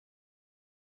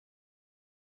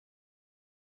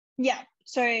 yeah.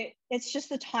 So it's just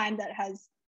the time that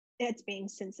it's been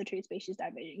since the two species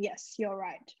diverged. Yes, you're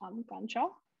right, Gunshaw.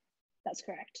 That's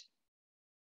correct.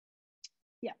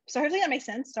 Yeah, so hopefully that makes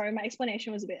sense. Sorry, my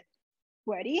explanation was a bit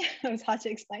wordy. It was hard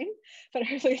to explain, but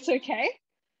hopefully it's okay.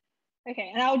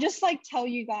 Okay, and I'll just like tell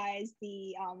you guys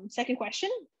the second question.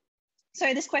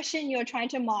 So this question, you're trying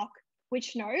to mark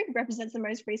which node represents the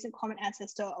most recent common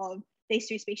ancestor of these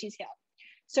two species here.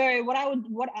 So what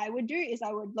I would do is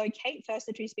I would locate first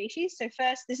the two species. So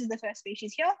first, this is the first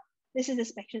species here. This is the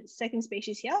second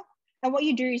species here. And what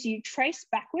you do is you trace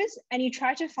backwards and you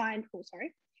try to find,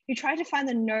 you try to find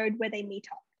the node where they meet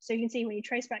up. So you can see when you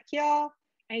trace back here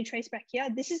and you trace back here,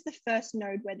 this is the first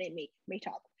node where they meet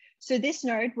up. So this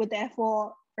node would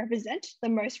therefore represent the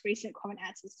most recent common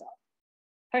ancestor.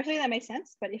 Hopefully that makes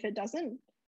sense, but if it doesn't,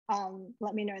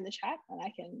 let me know in the chat and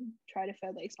I can try to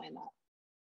further explain that.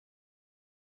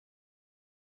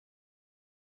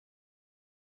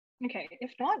 Okay,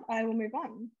 if not, I will move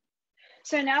on.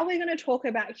 So now we're going to talk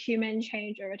about human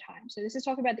change over time. So this is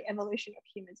talking about the evolution of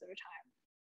humans over time.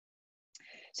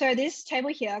 So this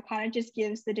table here kind of just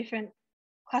gives the different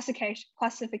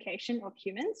classification of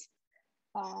humans.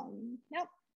 Yep.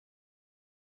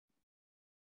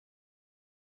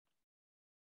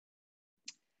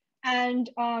 And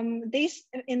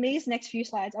in these next few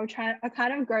slides, I'll kind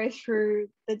of go through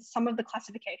some of the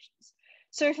classifications.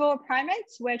 So for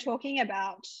primates, we're talking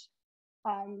about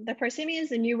the prosimians,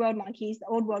 the New World monkeys, the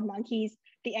Old World monkeys,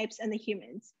 the apes, and the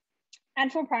humans.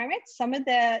 And for primates, some of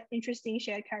their interesting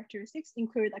shared characteristics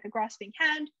include like a grasping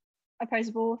hand,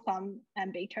 opposable thumb,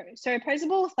 and big toe. So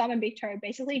opposable thumb and big toe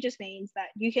basically just means that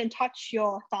you can touch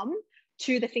your thumb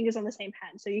to the fingers on the same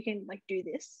hand. So you can like do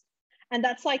this. And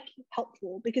that's like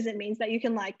helpful because it means that you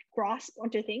can like grasp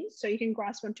onto things. So you can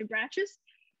grasp onto branches,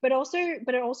 but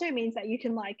it also means that you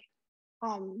can like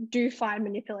do fine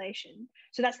manipulation.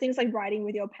 So that's things like writing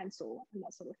with your pencil and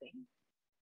that sort of thing.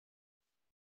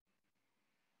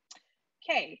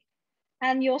 Okay,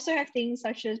 and you also have things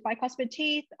such as bicuspid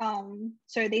teeth.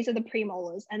 So these are the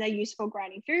premolars and they're used for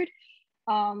grinding food,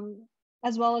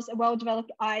 as well as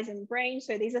well-developed eyes and brain.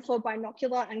 So these are for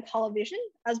binocular and color vision,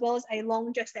 as well as a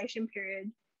long gestation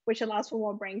period, which allows for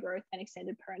more brain growth and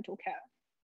extended parental care.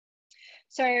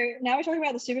 So now we're talking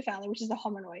about the superfamily, which is the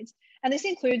hominoids. And this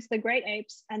includes the great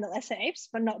apes and the lesser apes,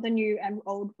 but not the new and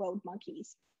old world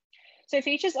monkeys. So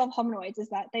features of hominoids is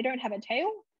that they don't have a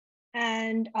tail.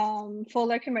 And for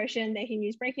locomotion, they can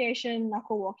use brachiation,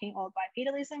 knuckle walking, or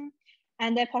bipedalism.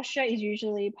 And their posture is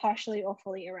usually partially or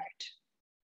fully erect.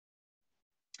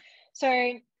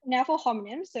 So now for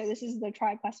homonyms, so this is the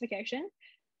tribe classification.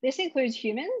 This includes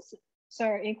humans. So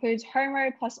it includes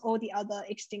Homo plus all the other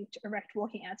extinct erect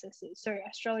walking ancestors. So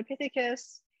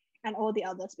Australopithecus and all the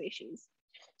other species.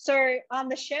 So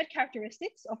the shared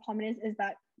characteristics of hominids is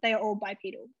that they are all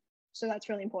bipedal. So that's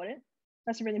really important.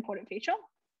 That's a really important feature.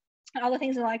 And other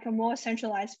things are like a more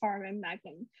centralized foramen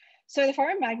magnum. So the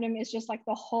foramen magnum is just like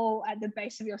the hole at the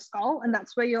base of your skull, and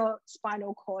that's where your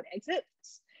spinal cord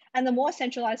exits. And the more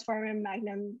centralized foramen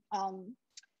magnum,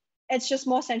 it's just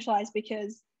more centralized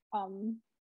because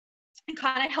it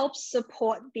kind of helps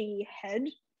support the head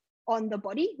on the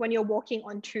body when you're walking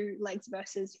on two legs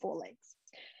versus four legs.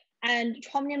 And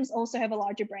hominids also have a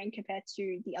larger brain compared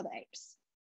to the other apes.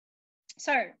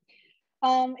 So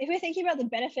if we're thinking about the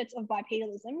benefits of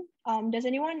bipedalism, does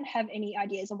anyone have any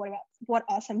ideas of what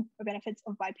are some benefits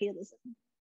of bipedalism?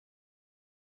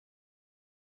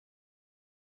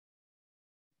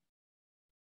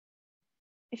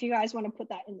 If you guys want to put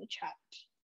that in the chat.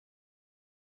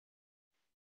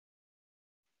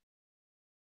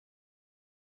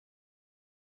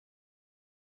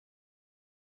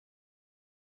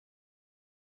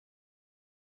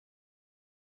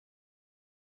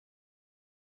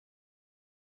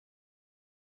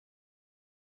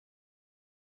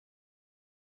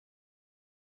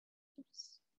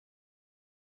 Oops.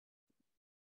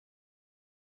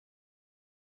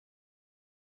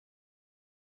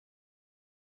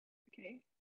 Okay.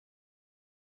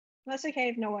 That's okay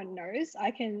if no one knows.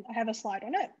 I have a slide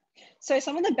on it. So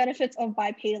some of the benefits of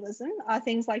bipedalism are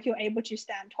things like you're able to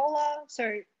stand taller.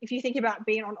 So if you think about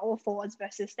being on all fours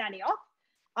versus standing up,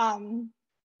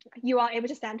 you are able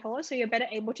to stand taller. So you're better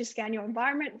able to scan your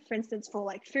environment, for instance, for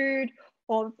like food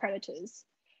or predators.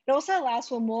 It also allows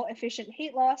for more efficient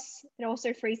heat loss. It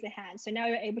also frees the hands. So now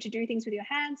you're able to do things with your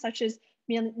hands, such as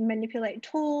manipulate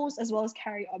tools, as well as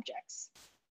carry objects.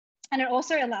 And it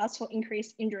also allows for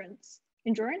increased endurance,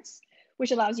 which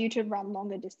allows you to run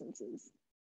longer distances.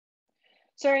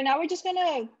 So now we're just going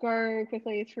to go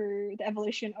quickly through the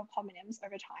evolution of homonyms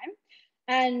over time.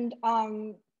 And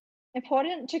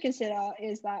important to consider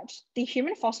is that the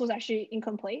human fossil is actually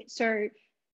incomplete. So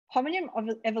homonym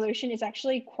evolution is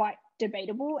actually quite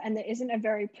debatable, and there isn't a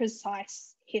very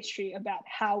precise history about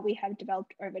how we have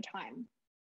developed over time.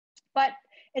 But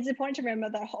it's important to remember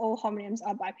that all homonyms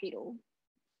are bipedal.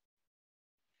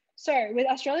 So with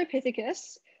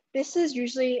Australopithecus, this is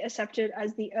usually accepted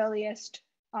as the earliest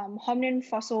hominin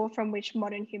fossil from which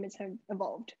modern humans have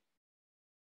evolved.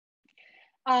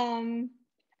 And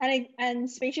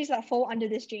species that fall under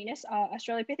this genus are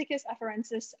Australopithecus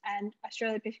afarensis and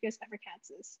Australopithecus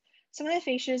africanus. Some of their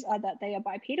features are that they are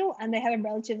bipedal and they have a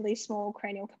relatively small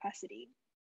cranial capacity.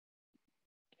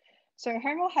 So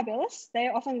Homo habilis, they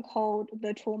are often called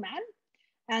the tall man,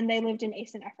 and they lived in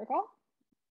Eastern Africa.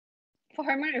 For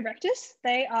Homo erectus,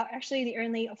 they are actually the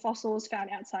only fossils found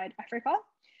outside Africa,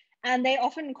 and they're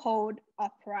often called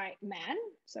upright man,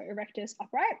 so erectus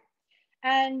upright.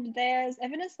 And there's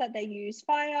evidence that they use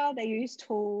fire, they use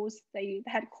tools, they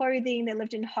had clothing, they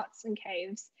lived in huts and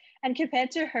caves. And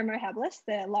compared to Homo habilis,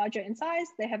 they're larger in size,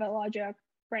 they have a larger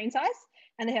brain size,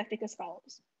 and they have thicker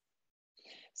skulls.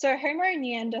 So Homo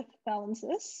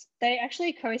neanderthalensis, they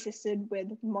actually coexisted with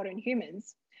modern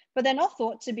humans, but they're not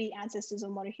thought to be ancestors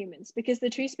of modern humans because the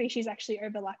two species actually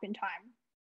overlap in time.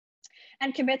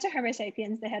 And compared to Homo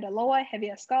sapiens, they had a lower,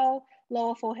 heavier skull,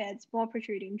 lower foreheads, more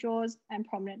protruding jaws, and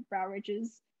prominent brow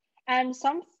ridges. And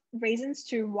some reasons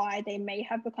to why they may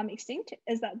have become extinct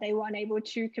is that they were unable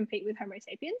to compete with Homo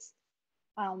sapiens.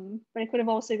 But it could have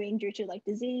also been due to like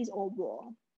disease or war.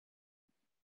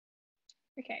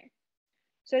 Okay,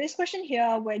 so this question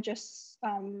here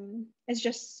is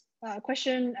just a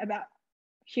question about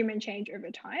human change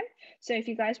over time. So if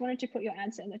you guys wanted to put your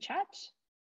answer in the chat.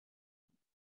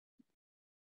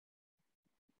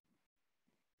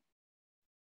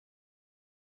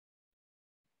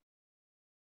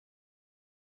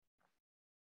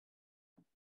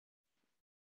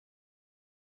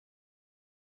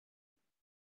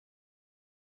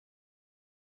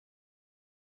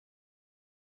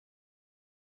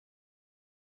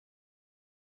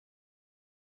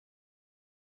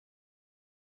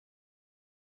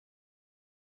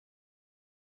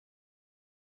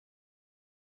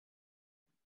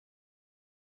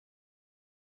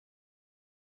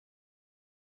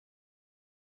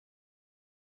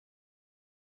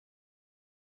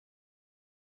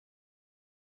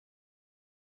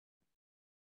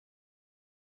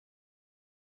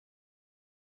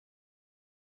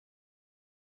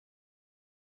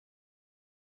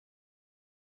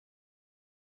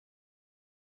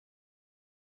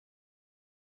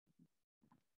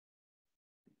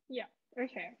 Yeah,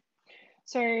 okay.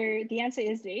 So the answer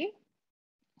is D.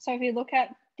 So if you look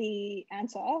at the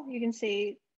answer, you can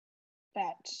see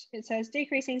that it says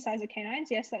decreasing size of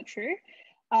canines. Yes, that's true.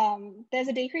 There's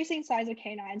a decreasing size of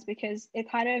canines because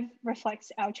it kind of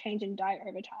reflects our change in diet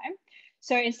over time.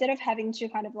 So instead of having to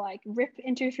kind of like rip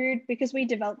into food, because we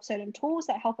develop certain tools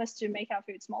that help us to make our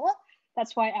food smaller,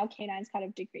 that's why our canines kind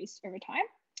of decrease over time.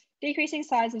 Decreasing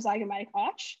size of zygomatic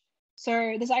arch.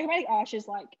 So the zygomatic arch is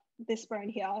like this bone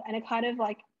here, and it kind of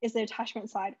like is the attachment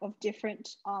side of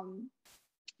different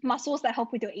muscles that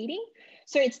help with your eating.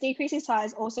 So its decreasing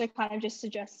size also kind of just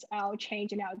suggests our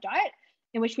change in our diet,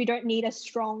 in which we don't need a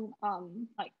strong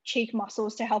like cheek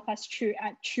muscles to help us chew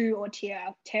or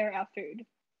tear our food.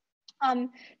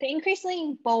 The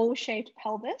increasingly bowl-shaped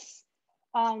pelvis,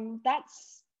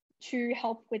 that's to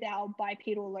help with our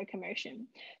bipedal locomotion.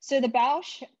 So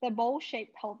the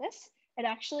bowl-shaped pelvis, it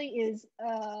actually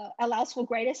allows for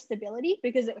greater stability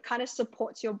because it kind of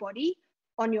supports your body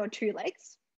on your two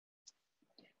legs.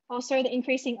 Also the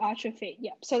increasing arch of feet,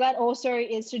 yeah. So that also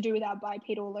is to do with our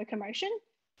bipedal locomotion.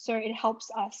 So it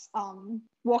helps us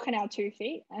walk on our 2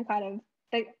 feet, and kind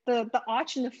of the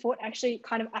arch in the foot actually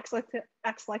kind of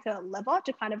acts like a lever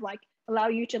to kind of like allow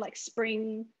you to like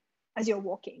spring as you're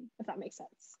walking, if that makes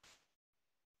sense.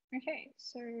 Okay,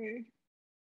 so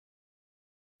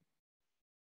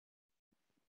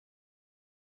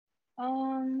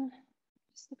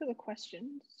just look at the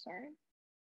question, sorry.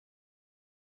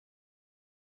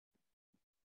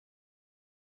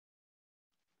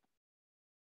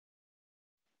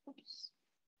 Oops.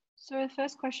 So the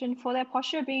first question, for their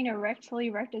posture being fully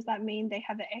erect, does that mean they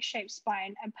have an S-shaped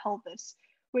spine and pelvis,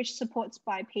 which supports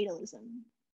bipedalism?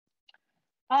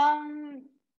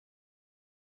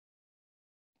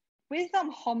 With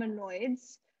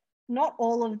hominoids, not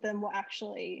all of them were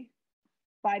actually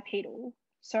bipedal.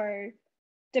 So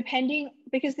depending,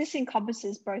 because this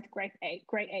encompasses both great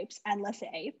apes and lesser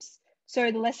apes. So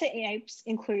the lesser apes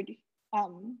include,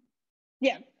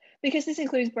 because this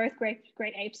includes both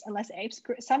great apes and lesser apes.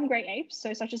 Some great apes,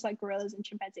 so such as like gorillas and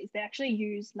chimpanzees, they actually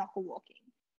use knuckle walking.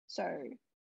 So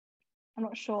I'm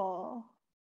not sure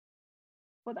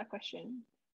what that question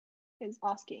is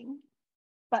asking,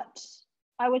 but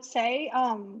I would say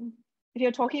if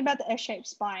you're talking about the S-shaped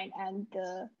spine and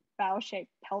the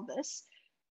barrel-shaped pelvis,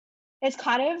 it's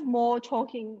kind of more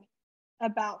talking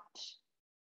about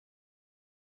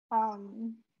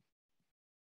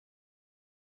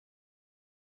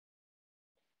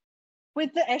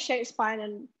with the S-shaped spine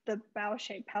and the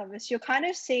barrel-shaped pelvis, you're kind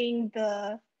of seeing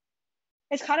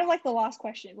it's kind of like the last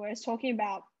question where it's talking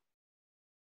about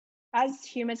as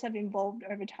humans have evolved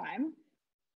over time,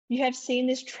 you have seen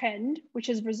this trend, which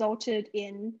has resulted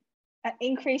in an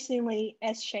increasingly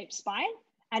S-shaped spine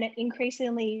and an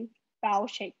increasingly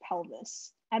barrel-shaped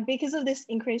pelvis. And because of this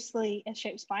increasingly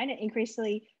S-shaped spine and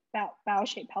increasingly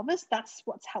barrel-shaped pelvis, that's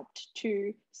what's helped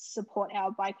to support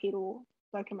our bipedal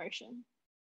locomotion.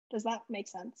 Does that make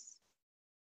sense?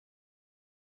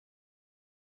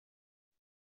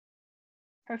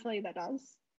 Hopefully that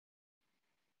does.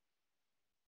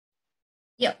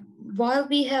 Yeah, while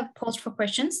we have paused for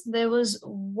questions, there was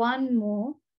one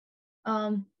more.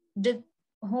 Did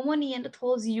Homo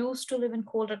neanderthals used to live in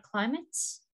colder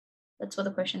climates? That's what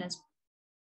the question is.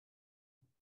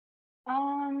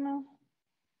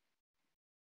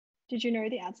 Did you know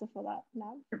the answer for that,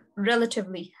 Nav?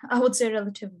 Relatively, I would say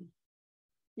relatively.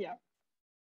 Yeah.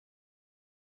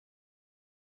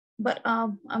 But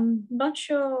I'm not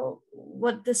sure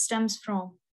what this stems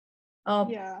from.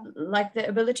 Like the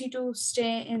ability to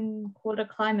stay in colder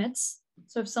climates.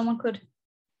 So if someone could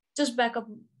just back up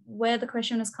where the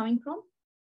question is coming from.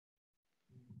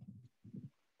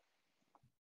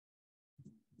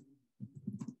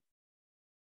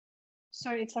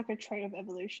 So it's like a trait of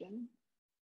evolution.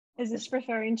 Is this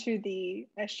referring to the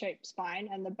S-shaped spine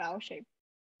and the barrel-shaped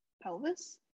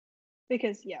pelvis?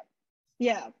 Because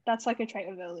yeah, that's like a trait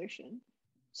of evolution.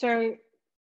 So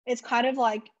it's kind of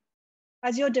like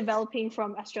as you're developing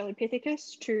from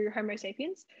Australopithecus to Homo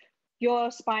sapiens, your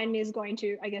spine is going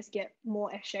to, I guess, get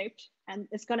more S-shaped and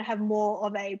it's going to have more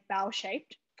of a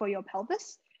barrel-shaped for your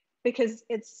pelvis because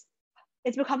it's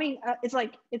becoming,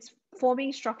 it's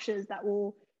forming structures that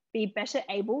will be better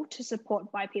able to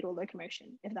support bipedal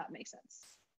locomotion, if that makes sense.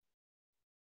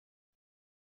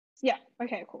 Yeah,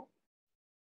 okay, cool.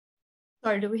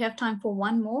 Sorry, do we have time for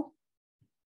one more?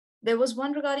 There was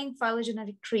one regarding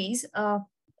phylogenetic trees.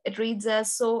 It reads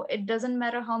as, so it doesn't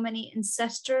matter how many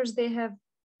ancestors they have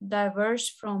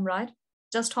diverged from, right?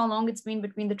 Just how long it's been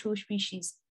between the two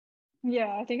species.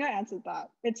 Yeah, I think I answered that.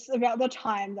 It's about the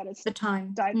time that it's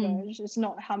diverged. It's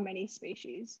not how many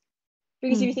species.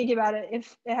 Because if you think about it,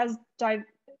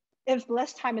 if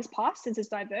less time has passed since it's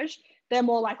diverged, they're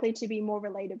more likely to be more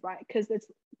related, right? Because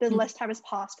there's less time has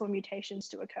passed for mutations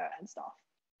to occur and stuff.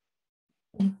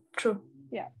 True.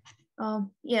 Yeah.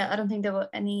 Yeah, I don't think there were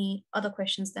any other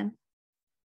questions then.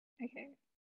 Okay.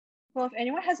 Well, if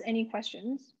anyone has any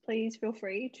questions, please feel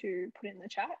free to put it in the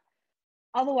chat.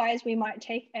 Otherwise, we might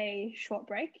take a short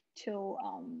break till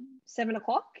 7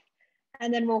 o'clock,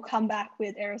 and then we'll come back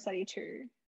with Aero Study 2.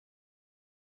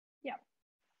 Yeah.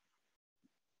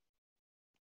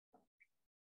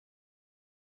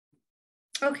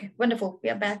 Okay, wonderful. We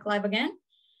are back live again.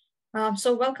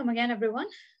 So welcome again, everyone.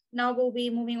 Now we'll be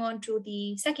moving on to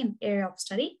the second area of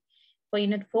study for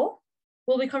Unit 4.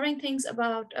 We'll be covering things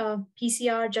about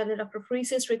PCR, jet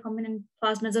electrophoresis, recombinant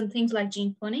plasmids, and things like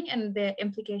gene cloning and their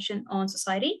implication on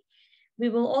society. We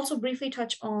will also briefly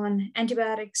touch on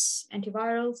antibiotics,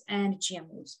 antivirals, and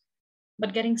GMOs.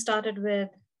 But getting started with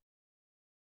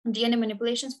DNA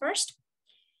manipulations first.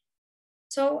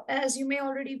 So as you may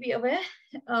already be aware,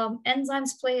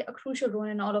 enzymes play a crucial role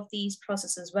in all of these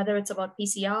processes, whether it's about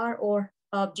PCR or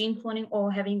gene cloning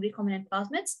or having recombinant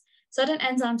plasmids. Certain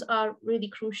enzymes are really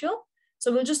crucial.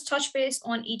 So we'll just touch base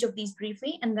on each of these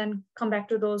briefly and then come back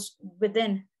to those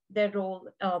within their role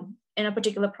in a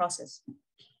particular process.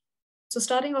 So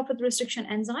starting off with restriction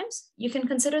enzymes, you can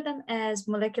consider them as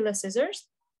molecular scissors,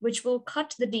 which will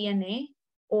cut the DNA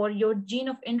or your gene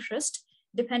of interest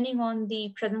depending on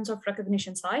the presence of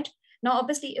recognition site. Now,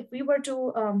 obviously, if we were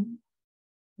to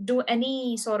do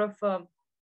any sort of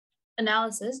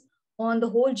analysis on the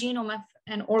whole genome of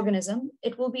an organism,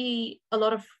 it will be a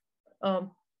lot of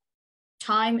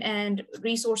time and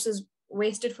resources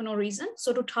wasted for no reason.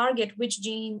 So to target which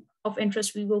gene of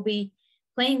interest we will be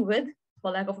playing with,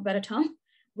 for lack of a better term,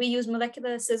 we use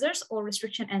molecular scissors or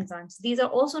restriction enzymes. These are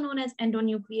also known as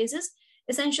endonucleases,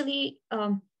 essentially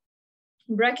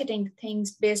bracketing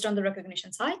things based on the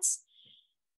recognition sites.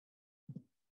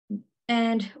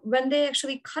 And when they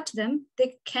actually cut them, they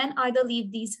can either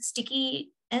leave these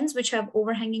sticky ends, which have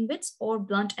overhanging bits, or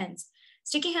blunt ends.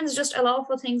 Sticky ends just allow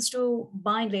for things to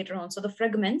bind later on. So the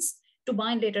fragments to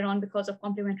bind later on because of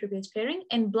complementary base pairing.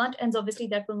 And blunt ends, obviously,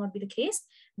 that will not be the case.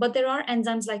 But there are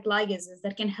enzymes like ligases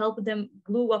that can help them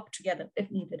glue up together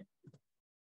if needed.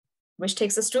 Which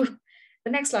takes us to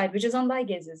the next slide, which is on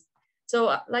ligases.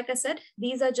 So like I said,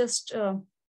 these are just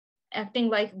acting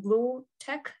like glue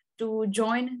tech to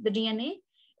join the DNA.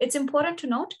 It's important to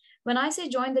note, when I say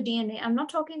join the DNA, I'm not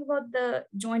talking about the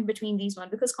joint between these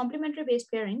ones, because complementary base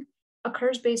pairing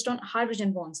occurs based on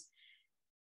hydrogen bonds.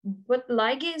 But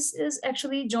ligase is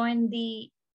actually join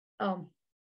the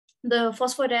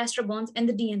phosphodiester bonds in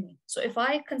the DNA. So if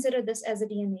I consider this as a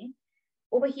DNA,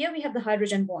 over here we have the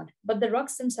hydrogen bond, but the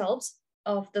rugs themselves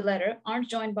of the letter aren't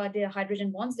joined by their hydrogen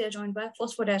bonds, they're joined by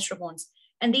phosphodiester bonds.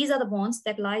 And these are the bonds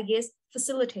that ligase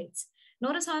facilitates.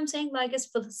 Notice how I'm saying ligase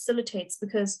facilitates,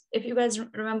 because if you guys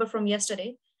remember from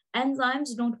yesterday,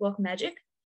 enzymes don't work magic.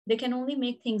 They can only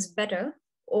make things better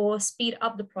or speed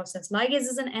up the process. Ligase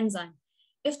is an enzyme.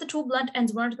 If the two blunt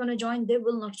ends weren't going to join, they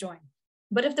will not join.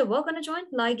 But if they were going to join,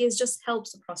 ligase just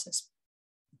helps the process.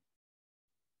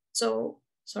 So,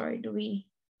 sorry,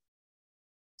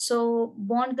 so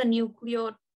bond the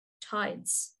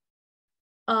nucleotides.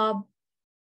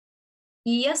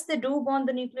 Yes, they do bond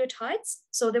the nucleotides.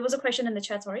 So there was a question in the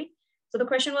chat, sorry. So the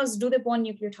question was, do they bond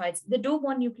nucleotides? They do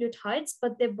bond nucleotides,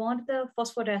 but they bond the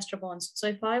phosphodiester bonds. So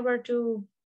if I were to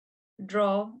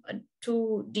draw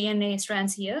two DNA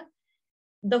strands here,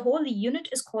 the whole unit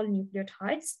is called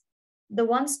nucleotides. The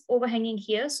ones overhanging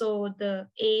here, so the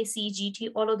A, C, G, T,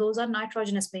 all of those are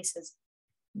nitrogenous bases.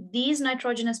 These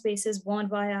nitrogenous bases bond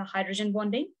via hydrogen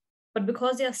bonding, but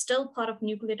because they are still part of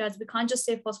nucleotides, we can't just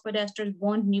say phosphodiesters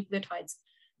bond nucleotides.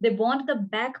 They bond the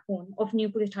backbone of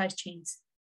nucleotide chains.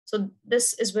 So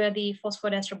this is where the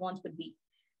phosphodiester bonds would be.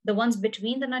 The ones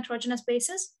between the nitrogenous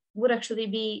bases would actually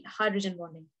be hydrogen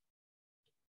bonding.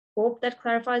 Hope that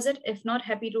clarifies it. If not,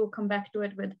 happy to come back to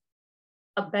it with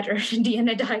a better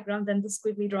DNA diagram than the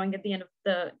squiggly drawing at the end of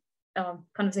the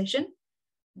conversation.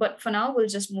 But for now, we'll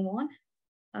just move on.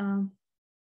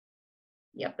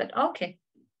 Okay.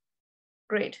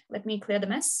 Great, let me clear the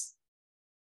mess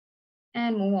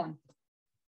and move on.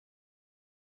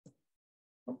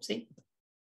 Oopsie.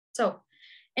 So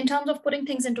in terms of putting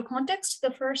things into context,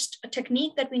 the first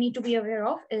technique that we need to be aware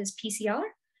of is PCR.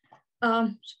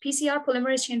 PCR,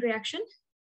 polymerase chain reaction.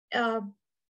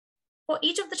 For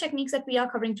each of the techniques that we are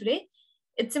covering today,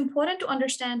 it's important to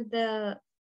understand the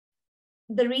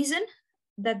reason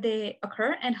that they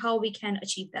occur and how we can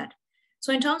achieve that.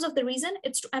 So in terms of the reason,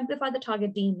 it's to amplify the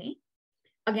target DNA.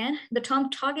 Again, the term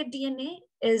target DNA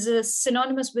is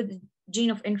synonymous with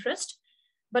gene of interest,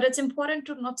 but it's important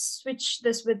to not switch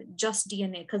this with just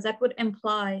DNA, because that would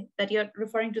imply that you're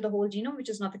referring to the whole genome, which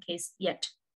is not the case yet.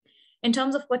 In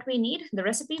terms of what we need, the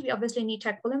recipe, we obviously need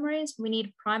Taq polymerase. We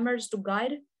need primers to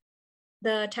guide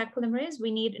the Taq polymerase. We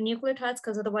need nucleotides,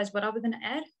 because otherwise what are we going to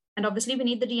add? And obviously we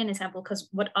need the DNA sample, because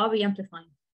what are we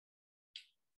amplifying?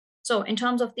 So in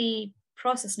terms of the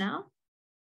process now,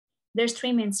 there's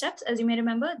three main steps. As you may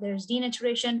remember, there's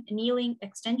denaturation, annealing,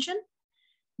 extension.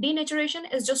 Denaturation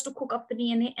is just to cook up the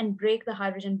DNA and break the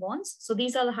hydrogen bonds. So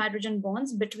these are the hydrogen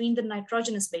bonds between the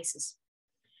nitrogenous bases.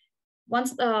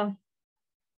 Once the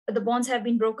bonds have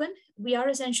been broken, we are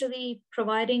essentially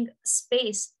providing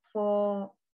space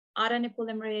for RNA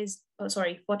polymerase,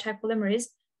 for Taq polymerase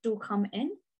to come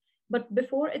in. But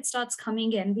before it starts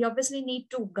coming in, we obviously need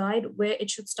to guide where it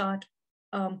should start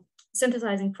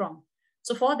synthesizing from.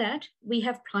 So for that, we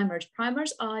have primers.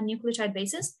 Primers are nucleotide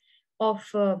bases of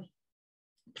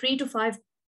 3 to 5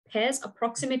 pairs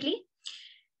approximately.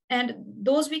 And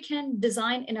those we can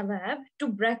design in a lab to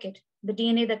bracket the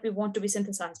DNA that we want to be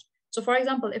synthesized. So for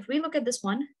example, if we look at this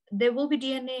one, there will be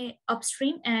DNA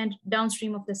upstream and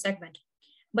downstream of this segment.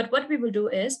 But what we will do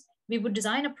is we would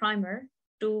design a primer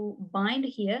to bind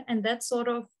here, and that sort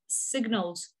of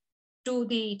signals to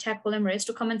the Taq polymerase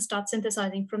to come and start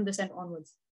synthesizing from this end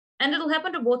onwards. And it'll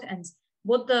happen to both ends,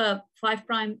 both the 5'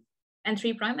 and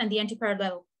 3' and the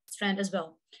anti-parallel strand as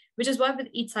well, which is why with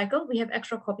each cycle, we have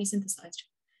extra copies synthesized.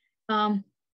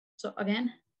 So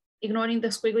again, ignoring the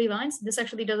squiggly lines, this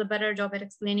actually does a better job at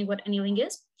explaining what annealing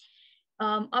is.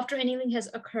 After annealing has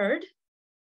occurred,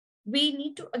 we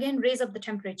need to, again, raise up the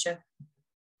temperature.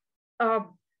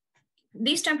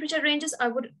 These temperature ranges, I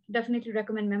would definitely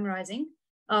recommend memorizing,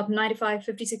 95,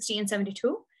 50, 60, and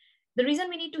 72. The reason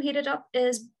we need to heat it up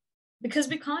is because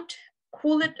we can't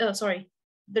cool it,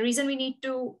 the reason we need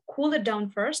to cool it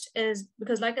down first is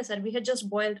because, like I said, we had just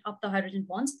boiled up the hydrogen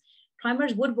bonds.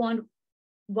 Primers would bond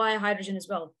via hydrogen as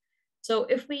well. So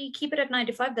if we keep it at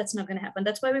 95, that's not going to happen.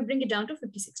 That's why we bring it down to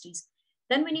 50, 60s.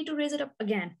 Then we need to raise it up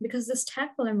again because this Taq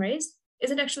polymerase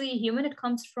isn't actually a human. It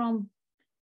comes from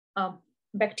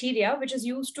bacteria, which is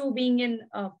used to being in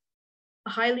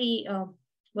highly,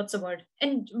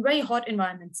 in very hot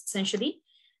environments, essentially.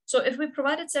 So if we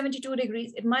provided 72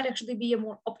 degrees, it might actually be a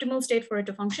more optimal state for it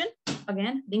to function.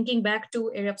 Again, linking back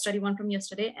to area of study 1 from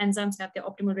yesterday, enzymes have their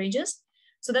optimal ranges.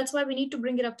 So that's why we need to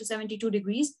bring it up to 72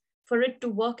 degrees for it to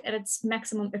work at its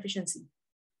maximum efficiency.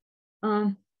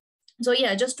 So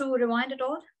yeah, just to rewind it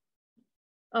all,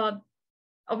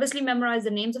 obviously memorize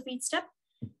the names of each step,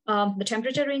 the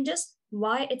temperature ranges,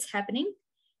 why it's happening,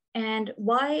 and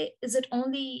why is it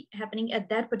only happening at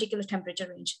that particular temperature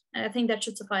range. And I think that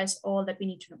should suffice all that we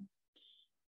need to know.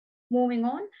 Moving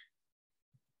on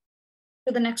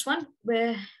to the next one,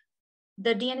 where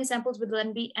the DNA samples will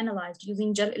then be analyzed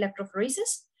using gel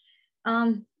electrophoresis.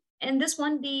 In this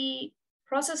one, the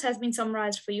process has been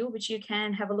summarized for you, which you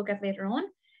can have a look at later on.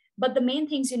 But the main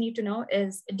things you need to know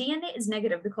is DNA is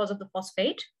negative because of the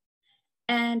phosphate.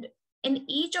 And in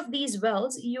each of these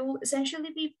wells, you essentially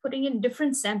be putting in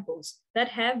different samples that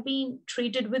have been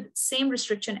treated with same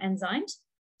restriction enzymes.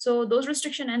 So those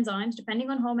restriction enzymes, depending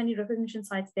on how many recognition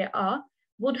sites there are,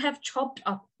 would have chopped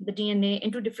up the DNA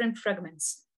into different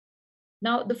fragments.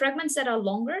 Now, the fragments that are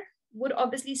longer would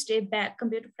obviously stay back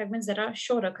compared to fragments that are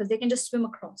shorter because they can just swim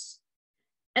across.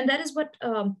 And that is what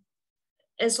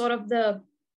is sort of the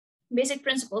basic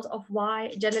principles of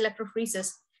why gel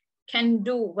electrophoresis can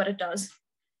do what it does,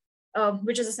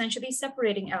 which is essentially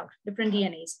separating out different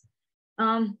DNAs.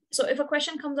 So if a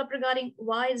question comes up regarding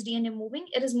why is DNA moving,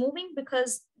 it is moving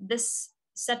because this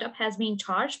setup has been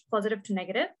charged positive to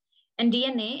negative, and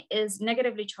DNA is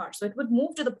negatively charged. So it would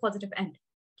move to the positive end.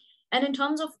 And in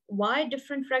terms of why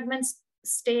different fragments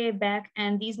stay back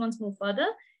and these ones move further,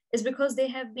 is because they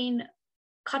have been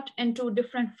cut into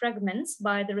different fragments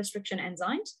by the restriction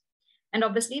enzymes. And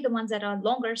obviously the ones that are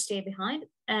longer stay behind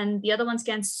and the other ones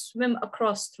can swim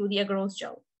across through the agarose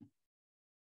gel.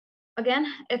 Again,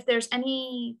 if there's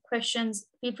any questions,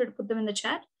 feel free to put them in the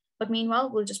chat. But meanwhile,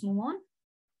 we'll just move on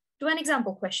to an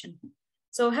example question.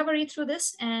 So have a read through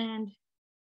this and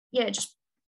yeah, just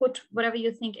put whatever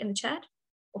you think in the chat.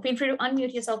 Or feel free to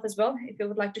unmute yourself as well if you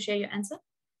would like to share your answer.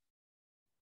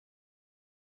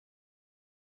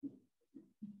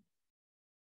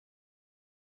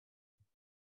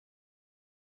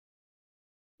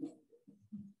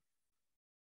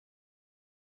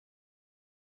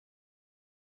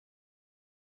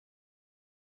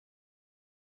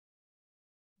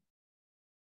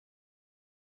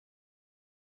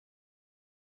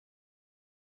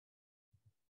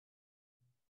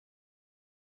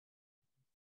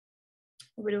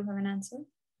 We do have an answer.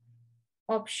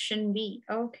 Option B.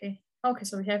 Okay. Okay,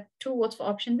 so we have 2 votes for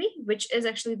option B, which is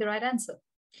actually the right answer.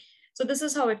 So this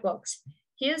is how it works.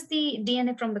 Here's the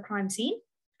DNA from the crime scene,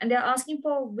 and they're asking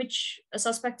for which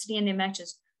suspect's DNA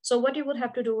matches. So what you would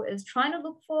have to do is try to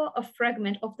look for a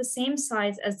fragment of the same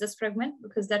size as this fragment,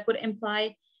 because that would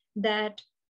imply that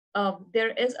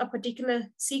there is a particular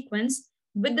sequence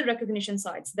with the recognition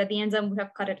sites that the enzyme would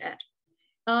have cut it at.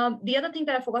 The other thing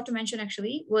that I forgot to mention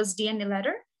actually was DNA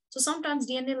ladder. So sometimes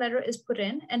DNA ladder is put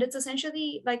in and it's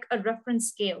essentially like a reference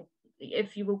scale,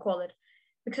 if you will call it,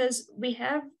 because we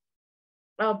have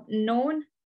known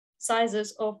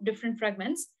sizes of different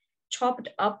fragments chopped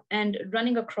up and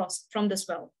running across from this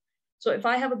well. So if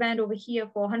I have a band over here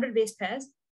for 100 base pairs,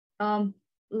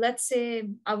 let's say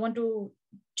I want to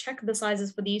check the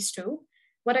sizes for these two,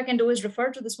 what I can do is refer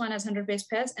to this one as 100 base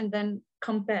pairs and then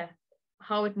compare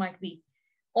how it might be.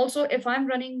 Also, if I'm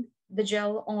running the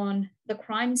gel on the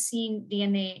crime scene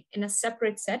DNA in a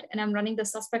separate set and I'm running the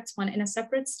suspects one in a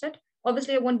separate set,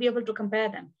 obviously I won't be able to compare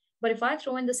them. But if I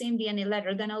throw in the same DNA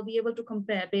ladder, then I'll be able to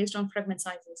compare based on fragment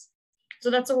sizes. So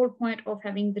that's the whole point of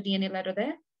having the DNA ladder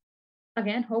there.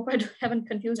 Again, hope I haven't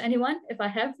confused anyone. If I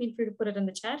have, feel free to put it in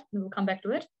the chat and we'll come back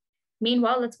to it.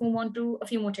 Meanwhile, let's move on to a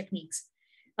few more techniques.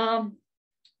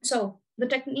 So the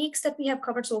techniques that we have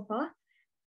covered so far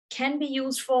can be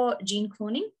used for gene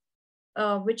cloning,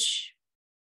 which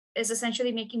is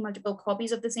essentially making multiple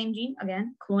copies of the same gene,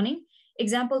 again, cloning.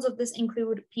 Examples of this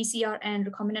include PCR and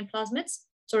recombinant plasmids.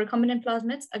 So recombinant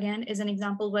plasmids, again, is an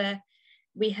example where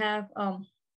we have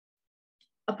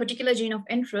a particular gene of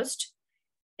interest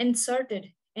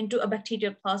inserted into a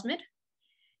bacterial plasmid.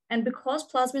 And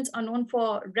because plasmids are known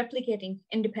for replicating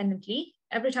independently,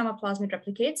 every time a plasmid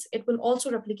replicates, it will also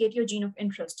replicate your gene of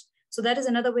interest. So that is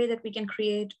another way that we can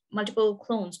create multiple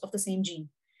clones of the same gene.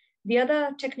 The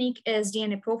other technique is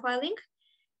DNA profiling.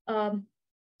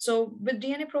 So with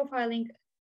DNA profiling,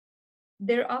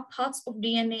 there are parts of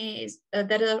DNA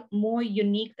that are more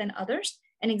unique than others.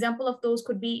 An example of those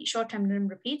could be short tandem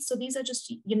repeats. So these are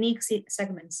just unique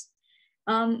segments.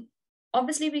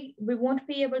 Obviously, we won't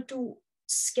be able to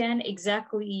scan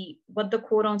exactly what the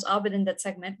codons are within that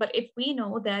segment, but if we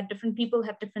know that different people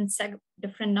have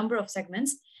different number of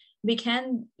segments, we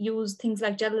can use things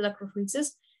like gel electrophoresis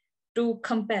to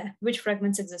compare which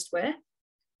fragments exist where.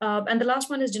 And the last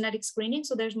one is genetic screening.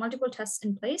 So there's multiple tests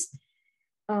in place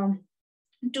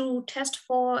to test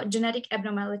for genetic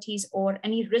abnormalities or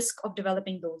any risk of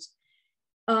developing those.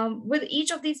 With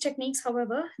each of these techniques,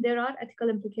 however, there are ethical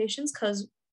implications, because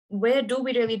where do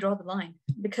we really draw the line?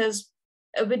 Because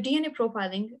with DNA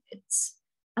profiling,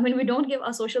 we don't give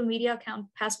our social media account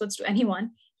passwords to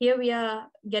anyone. Here we are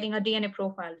getting a DNA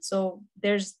profile. So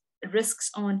there's risks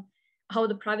on how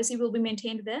the privacy will be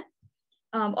maintained there.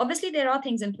 Obviously, there are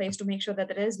things in place to make sure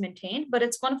that it is maintained, but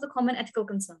it's one of the common ethical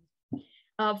concerns.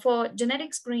 For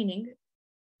genetic screening,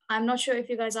 I'm not sure if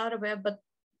you guys are aware, but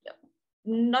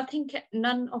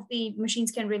none of the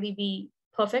machines can really be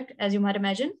perfect, as you might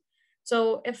imagine.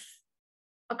 So if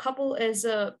a couple is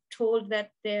told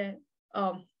that their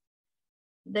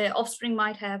offspring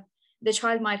their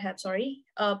child might have,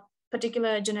 a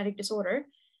particular genetic disorder,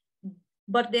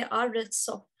 but there are risks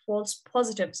of false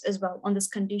positives as well on this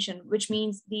condition, which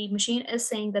means the machine is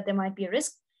saying that there might be a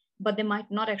risk, but there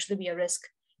might not actually be a risk.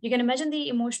 You can imagine the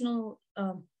emotional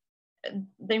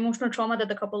trauma that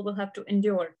the couple will have to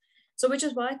endure. So which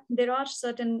is why there are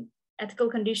certain ethical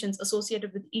conditions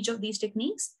associated with each of these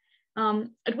techniques.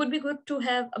 It would be good to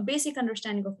have a basic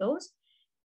understanding of those.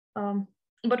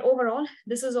 But overall,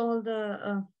 this is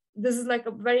like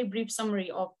a very brief summary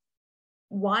of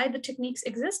why the techniques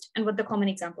exist and what the common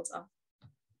examples are.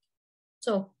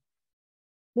 So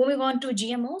moving on to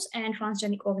GMOs and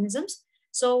transgenic organisms.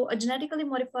 So a genetically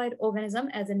modified organism,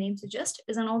 as the name suggests,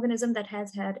 is an organism that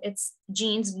has had its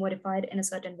genes modified in a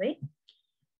certain way.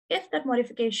 If that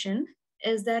modification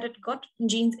is that it got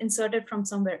genes inserted from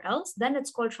somewhere else, then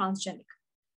it's called transgenic.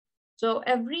 So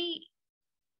every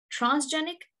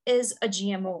transgenic is a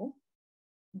GMO,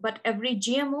 but every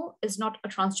GMO is not a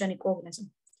transgenic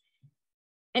organism.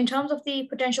 In terms of the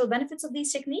potential benefits of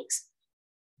these techniques,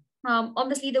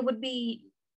 obviously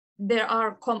there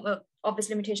are obvious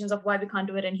limitations of why we can't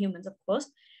do it in humans, of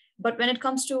course. But when it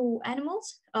comes to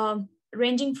animals,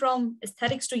 ranging from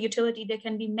aesthetics to utility, there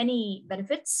can be many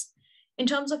benefits. In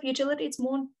terms of utility, it's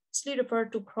mostly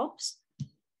referred to crops,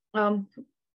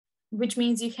 which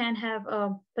means you can have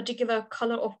a particular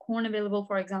color of corn available,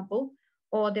 for example,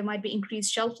 or there might be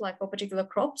increased shelf life for particular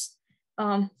crops,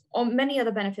 or many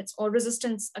other benefits, or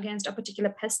resistance against a particular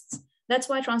pests. That's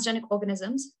why transgenic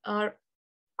organisms are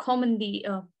commonly,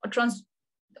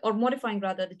 or modifying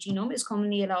rather the genome is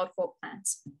commonly allowed for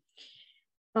plants.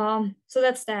 So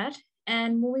that's that.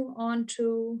 And moving on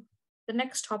to the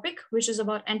next topic, which is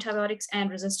about antibiotics and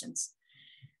resistance.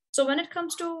 So when it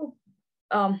comes to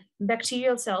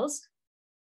bacterial cells,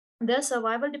 their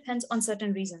survival depends on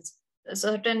certain regions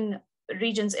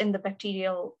in the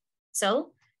bacterial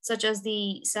cell, such as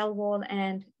the cell wall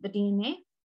and the DNA,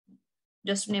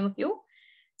 just to name a few.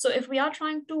 So if we are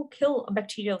trying to kill a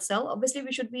bacterial cell, obviously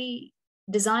we should be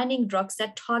designing drugs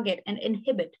that target and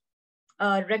inhibit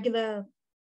regular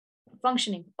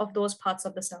functioning of those parts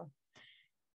of the cell.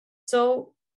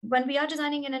 So when we are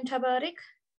designing an antibiotic,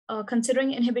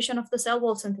 considering inhibition of the cell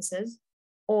wall synthesis,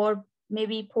 or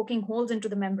maybe poking holes into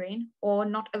the membrane, or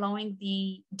not allowing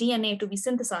the DNA to be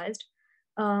synthesized,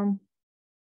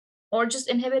 or just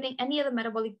inhibiting any other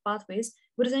metabolic pathways,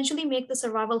 would essentially make the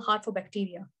survival hard for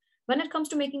bacteria. When it comes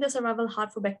to making the survival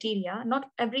hard for bacteria, not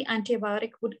every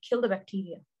antibiotic would kill the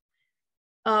bacteria,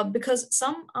 because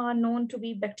some are known to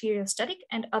be bacteriostatic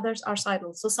and others are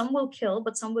cidal. So some will kill,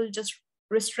 but some will just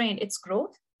restrain its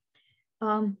growth.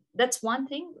 That's one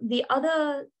thing. The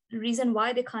other reason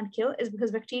why they can't kill is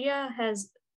because bacteria has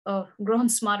grown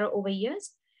smarter over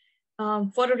years.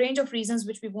 For a range of reasons,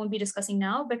 which we won't be discussing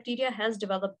now, bacteria has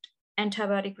developed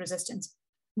antibiotic resistance,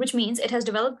 which means it has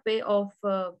developed a way of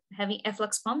having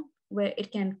efflux pump where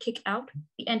it can kick out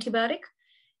the antibiotic.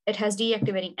 It has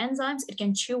deactivating enzymes. It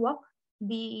can chew up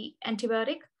the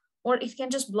antibiotic, or it can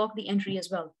just block the entry as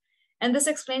well. And this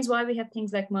explains why we have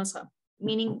things like MRSA,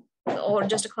 meaning, or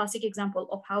just a classic example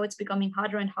of how it's becoming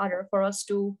harder and harder for us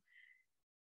to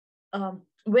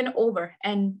win over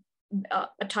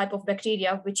a type of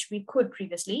bacteria, which we could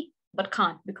previously, but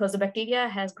can't, because the bacteria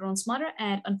has grown smarter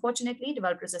and unfortunately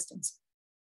developed resistance.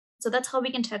 So that's how we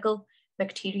can tackle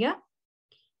bacteria.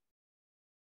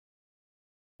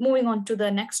 Moving on to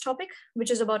the next topic, which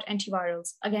is about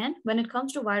antivirals. Again, when it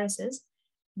comes to viruses,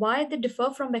 Why they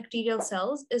differ from bacterial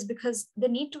cells is because they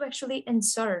need to actually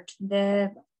insert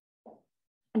their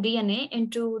DNA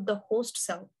into the host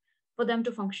cell for them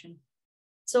to function.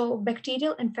 So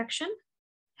bacterial infection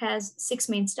has 6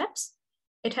 main steps.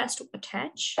 It has to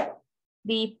attach,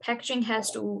 the packaging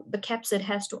the capsid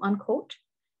has to uncoat.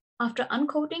 After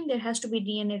uncoating, there has to be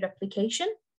DNA replication.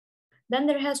 Then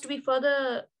there has to be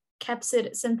further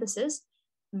capsid synthesis,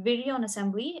 virion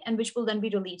assembly, and which will then be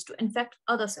released to infect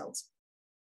other cells.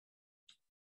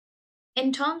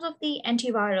 In terms of the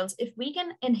antivirals, if we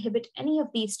can inhibit any of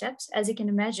these steps, as you can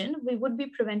imagine, we would be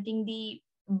preventing the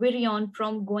virion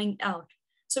from going out.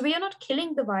 So we are not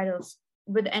killing the virus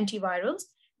with antivirals,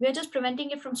 we are just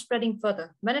preventing it from spreading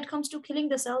further. When it comes to killing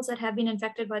the cells that have been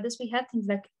infected by this, we have things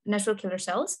like natural killer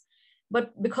cells.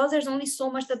 But because there's only so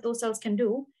much that those cells can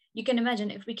do, you can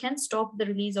imagine if we can stop the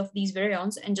release of these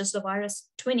virions and just the virus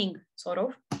twinning, sort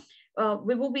of,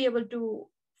 we will be able to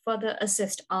further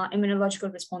assist our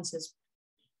immunological responses.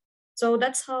 So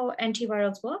that's how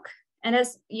antivirals work. And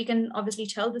as you can obviously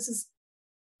tell, this is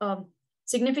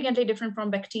significantly different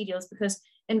from bacterials, because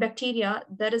in bacteria,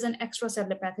 there is an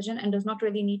extracellular pathogen and does not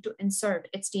really need to insert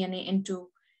its DNA into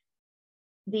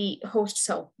the host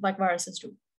cell like viruses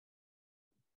do.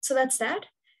 So that's that.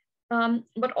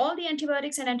 But all the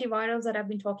antibiotics and antivirals that I've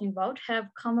been talking about have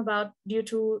come about due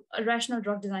to a rational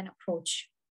drug design approach.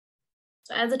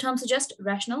 So as the term suggests,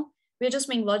 rational, we're just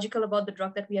being logical about the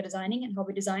drug that we are designing and how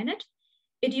we design it.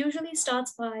 It usually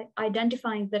starts by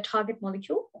identifying the target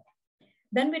molecule.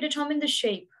 Then we determine the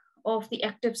shape of the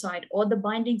active site or the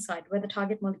binding site where the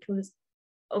target molecule is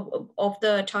of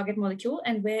the target molecule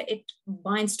and where it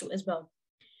binds to as well.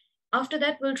 After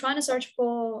that, we'll try to search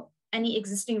for any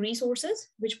existing resources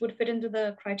which would fit into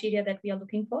the criteria that we are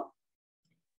looking for.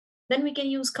 Then we can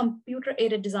use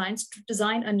computer-aided designs to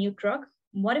design a new drug,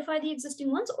 modify the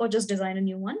existing ones, or just design a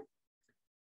new one.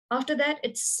 After that,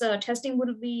 its binding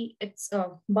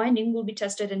will be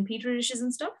tested in petri dishes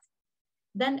and stuff.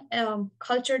 Then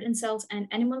cultured in cells and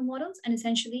animal models, and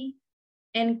essentially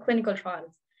in clinical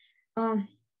trials.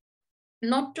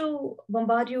 Not to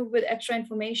bombard you with extra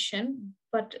information,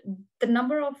 but the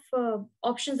number of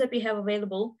options that we have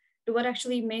available to what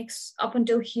actually makes up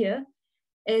until here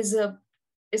is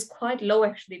quite low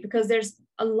actually, because there's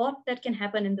a lot that can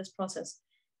happen in this process.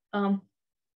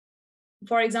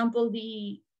 For example,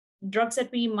 the drugs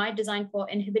that we might design for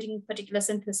inhibiting particular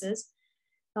synthesis,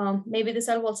 maybe the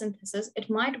cell wall synthesis, it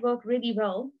might work really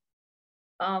well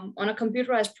on a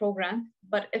computerized program,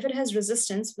 but if it has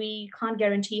resistance, we can't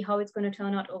guarantee how it's going to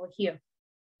turn out over here.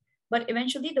 But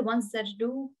eventually the ones that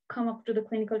do come up to the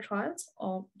clinical trials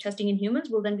or testing in humans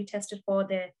will then be tested for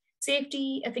their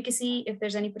safety, efficacy, if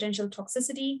there's any potential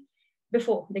toxicity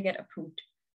before they get approved.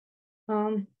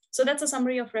 So that's a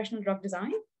summary of rational drug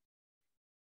design.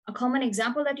 A common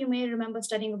example that you may remember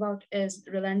studying about is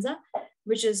Relenza,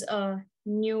 which is a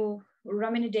new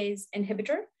raminidase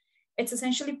inhibitor. It's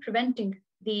essentially preventing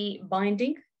the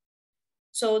binding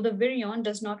so the virion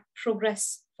does not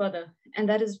progress further. And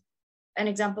that is an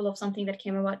example of something that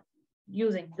came about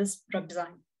using this drug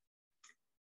design.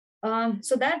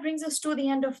 So that brings us to the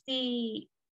end of the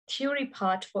theory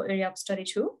part for area of study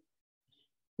 2.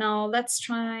 Now let's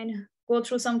try and go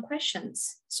through some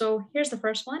questions. So here's the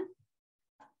first one.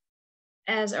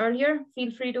 As earlier,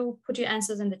 feel free to put your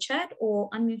answers in the chat or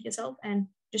unmute yourself and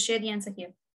just share the answer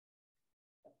here.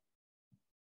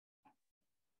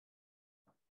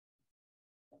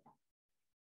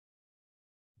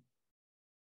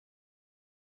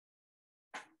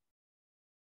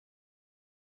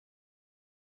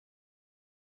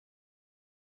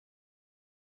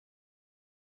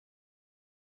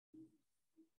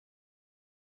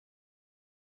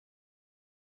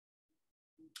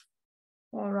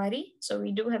 Alrighty, so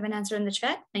we do have an answer in the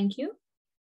chat. Thank you.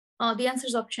 The answer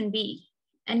is option B.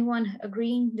 Anyone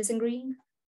agreeing, disagreeing?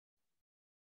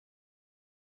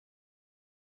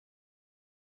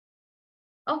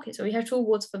 Okay, so we have 2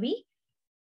 votes for B,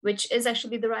 which is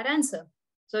actually the right answer.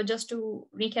 So just to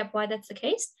recap why that's the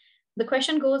case, the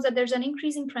question goes that there's an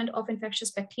increasing trend of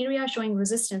infectious bacteria showing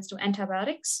resistance to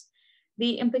antibiotics.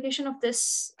 The implication of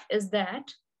this is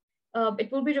that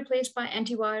it will be replaced by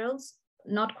antivirals.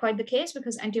 Not quite the case,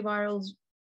 because antivirals,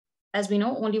 as we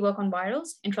know, only work on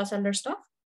virals, intracellular stuff.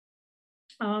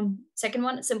 Second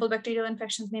one, simple bacterial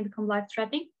infections may become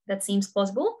life-threatening. That seems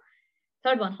plausible.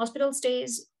 Third one, hospital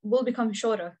stays will become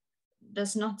shorter.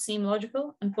 Does not seem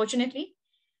logical, unfortunately.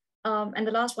 And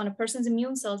the last one, a person's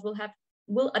immune cells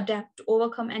will adapt to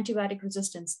overcome antibiotic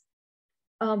resistance.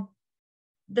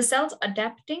 The cells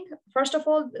adapting, first of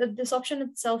all, this option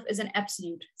itself is an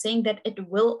absolute, saying that it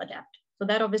will adapt. So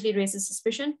that obviously raises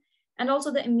suspicion. And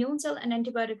also the immune cell and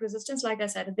antibiotic resistance, like I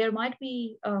said, there might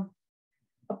be a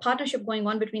partnership going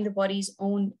on between the body's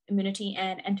own immunity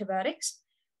and antibiotics,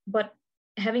 but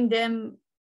having them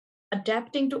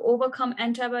adapting to overcome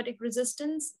antibiotic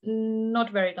resistance,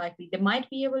 not very likely. They might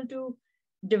be able to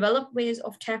develop ways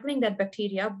of tackling that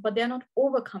bacteria, but they're not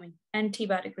overcoming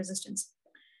antibiotic resistance,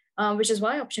 which is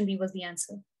why option B was the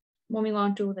answer. Moving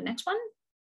on to the next one.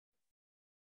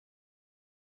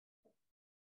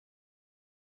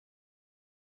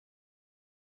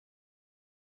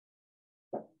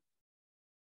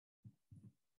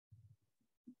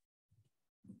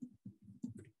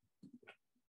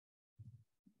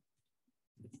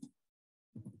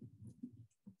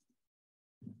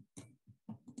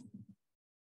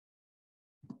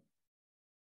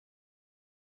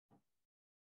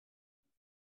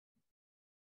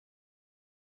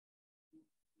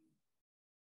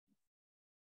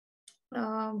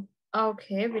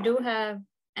 Okay, we do have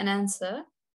an answer.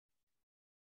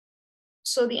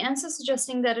 So the answer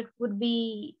suggesting that it would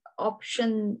be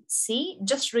option C,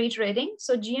 just reiterating.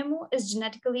 So GMO is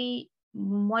genetically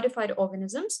modified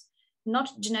organisms, not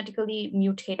genetically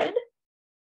mutated.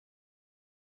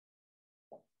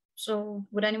 So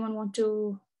would anyone want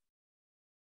to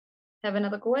have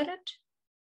another go at it?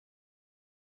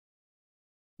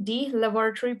 D,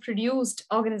 laboratory produced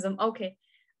organism. Okay,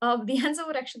 the answer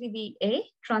would actually be A,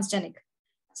 transgenic.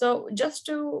 So just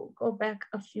to go back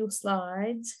a few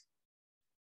slides.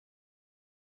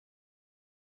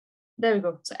 There we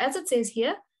go. So as it says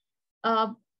here,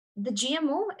 the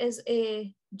GMO is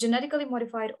a genetically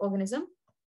modified organism.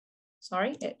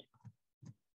 Sorry,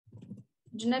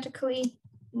 genetically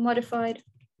modified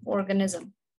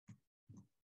organism.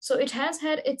 So it has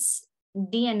had its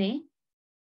DNA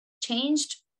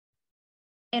changed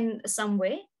in some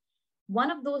way.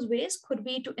 One of those ways could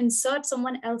be to insert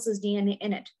someone else's DNA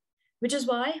in it, which is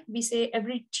why we say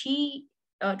every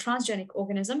transgenic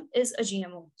organism is a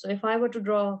GMO. So if I were to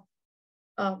draw,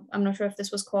 I'm not sure if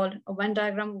this was called a Venn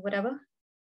diagram or whatever,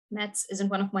 maths isn't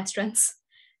one of my strengths.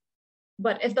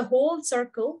 But if the whole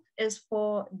circle is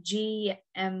for GMOs,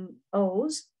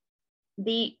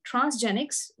 the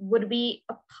transgenics would be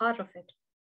a part of it.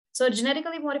 So a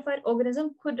genetically modified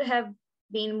organism could have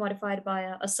been modified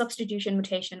by a substitution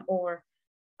mutation or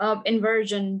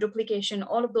inversion, duplication,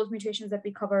 all of those mutations that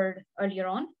we covered earlier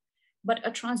on. But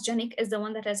a transgenic is the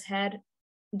one that has had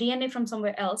DNA from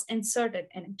somewhere else inserted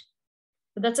in it.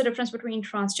 So that's the difference between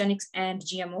transgenics and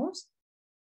GMOs.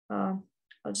 I'll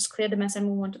just clear the mess and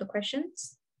move on to the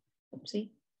questions. Oopsie.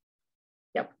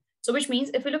 Yep. So which means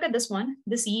if we look at this one,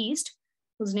 this yeast,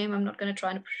 whose name I'm not going to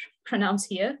try to pronounce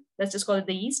here, let's just call it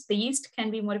the yeast. The yeast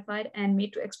can be modified and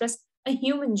made to express a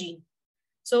human gene.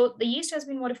 So the yeast has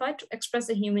been modified to express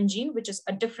the human gene, which is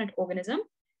a different organism,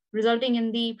 resulting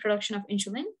in the production of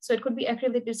insulin. So it could be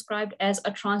accurately described as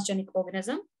a transgenic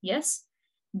organism. Yes.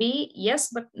 B, yes,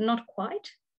 but not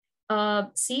quite.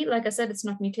 C, like I said, it's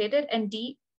not mutated. And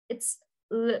D, it's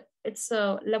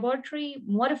laboratory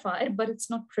modified, but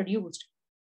it's not produced.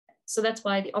 So that's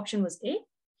why the option was A.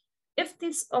 If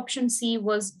this option C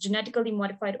was genetically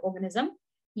modified organism,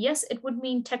 yes, it would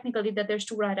mean technically that there's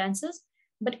two right answers,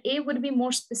 but A would be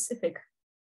more specific.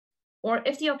 Or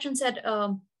if the option said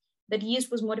that yeast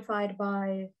was modified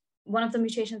by one of the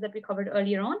mutations that we covered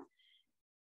earlier on,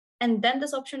 and then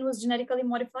this option was genetically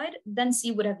modified, then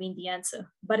C would have been the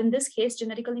answer. But in this case,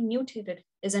 genetically mutated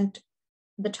isn't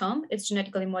the term, it's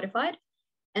genetically modified.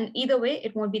 And either way,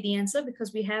 it won't be the answer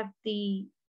because we have the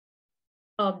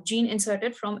gene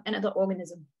inserted from another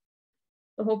organism.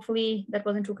 So hopefully that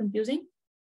wasn't too confusing.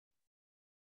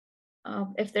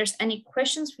 If there's any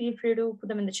questions, feel free to put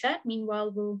them in the chat.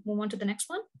 Meanwhile, we'll move on to the next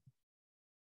one.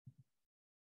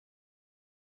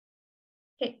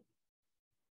 Okay.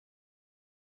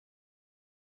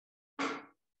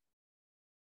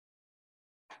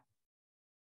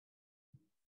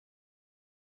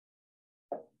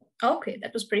 Okay,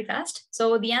 that was pretty fast.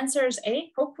 So the answer is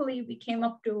A. Hopefully we came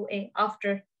up to A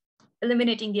after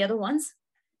eliminating the other ones.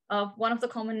 One of the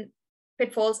common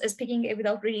pitfalls is picking A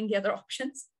without reading the other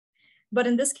options. But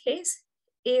in this case,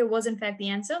 A was in fact the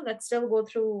answer. Let's still go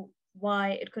through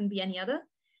why it couldn't be any other.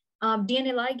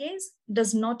 DNA ligase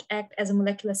does not act as a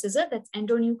molecular scissor, that's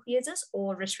endonucleases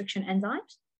or restriction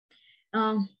enzymes.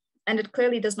 And it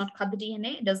clearly does not cut the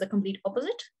DNA, it does the complete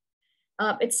opposite.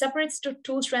 It separates to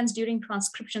two strands during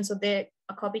transcription, so a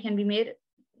copy can be made,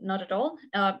 not at all.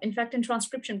 In fact, in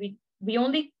transcription, we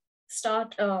only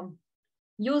start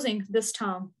using this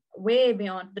term way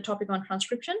beyond the topic on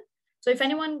transcription. So if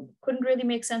anyone couldn't really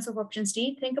make sense of option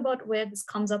C, think about where this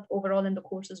comes up overall in the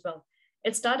course as well.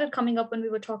 It started coming up when we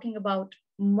were talking about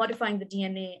modifying the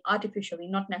DNA artificially,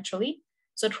 not naturally.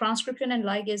 So transcription and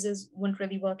ligases wouldn't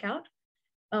really work out.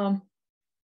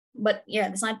 But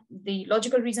yeah, the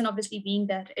logical reason obviously being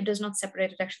that it does not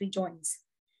separate, it actually joins.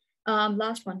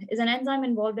 Last one, is an enzyme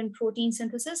involved in protein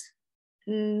synthesis?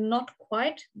 Not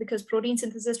quite, because protein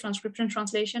synthesis, transcription,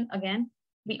 translation, again,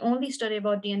 we only study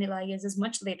about DNA ligases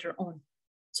much later on.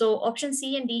 So option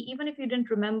C and D, even if you didn't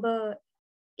remember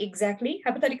exactly,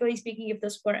 hypothetically speaking, if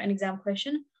this were an exam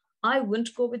question, I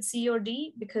wouldn't go with C or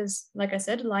D because, like I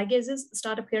said, ligases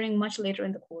start appearing much later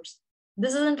in the course.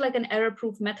 This isn't like an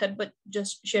error-proof method, but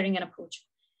just sharing an approach.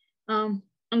 And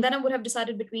then I would have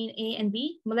decided between A and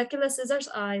B. Molecular scissors,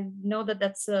 I know that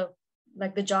that's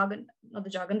like the jargon, not the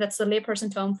jargon, that's the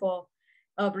layperson term for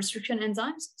restriction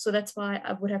enzymes. So that's why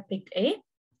I would have picked A.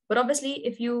 But obviously,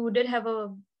 if you did have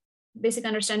a basic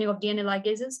understanding of DNA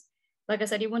ligases, like I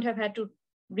said, you wouldn't have had to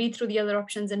read through the other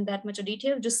options in that much of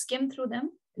detail. Just skim through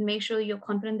them and make sure you're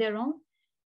confident they're wrong,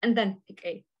 and then pick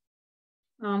A,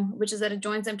 which is that it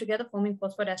joins them together, forming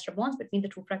phosphodiester bonds between the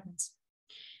two fragments.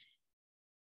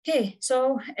 Okay,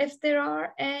 so if there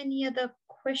are any other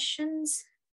questions,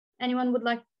 anyone would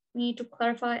like me to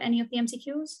clarify any of the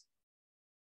MCQs?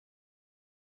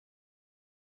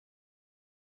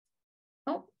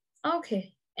 Oh,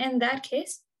 okay. In that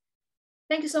case,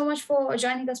 thank you so much for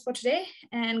joining us for today,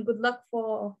 and good luck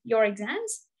for your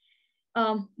exams.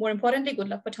 More importantly, good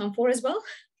luck for term 4 as well.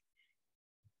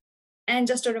 And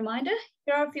just a reminder,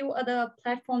 here are a few other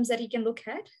platforms that you can look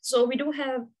at. So we do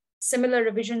have similar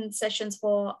revision sessions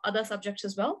for other subjects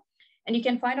as well. And you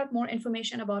can find out more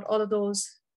information about all of those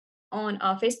on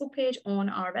our Facebook page, on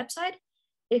our website.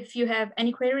 If you have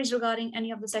any queries regarding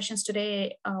any of the sessions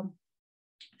today,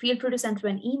 feel free to send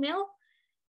through an email.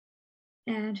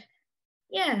 And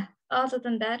yeah, other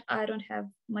than that, I don't have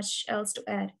much else to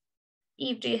add.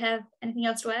 Eve, do you have anything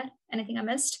else to add? Anything I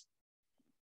missed?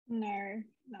 No.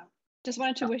 Just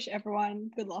wanted to wish everyone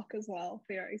good luck as well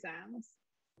for your exams.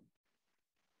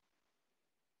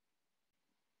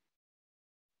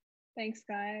 Thanks,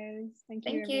 guys. Thank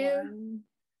you, everyone.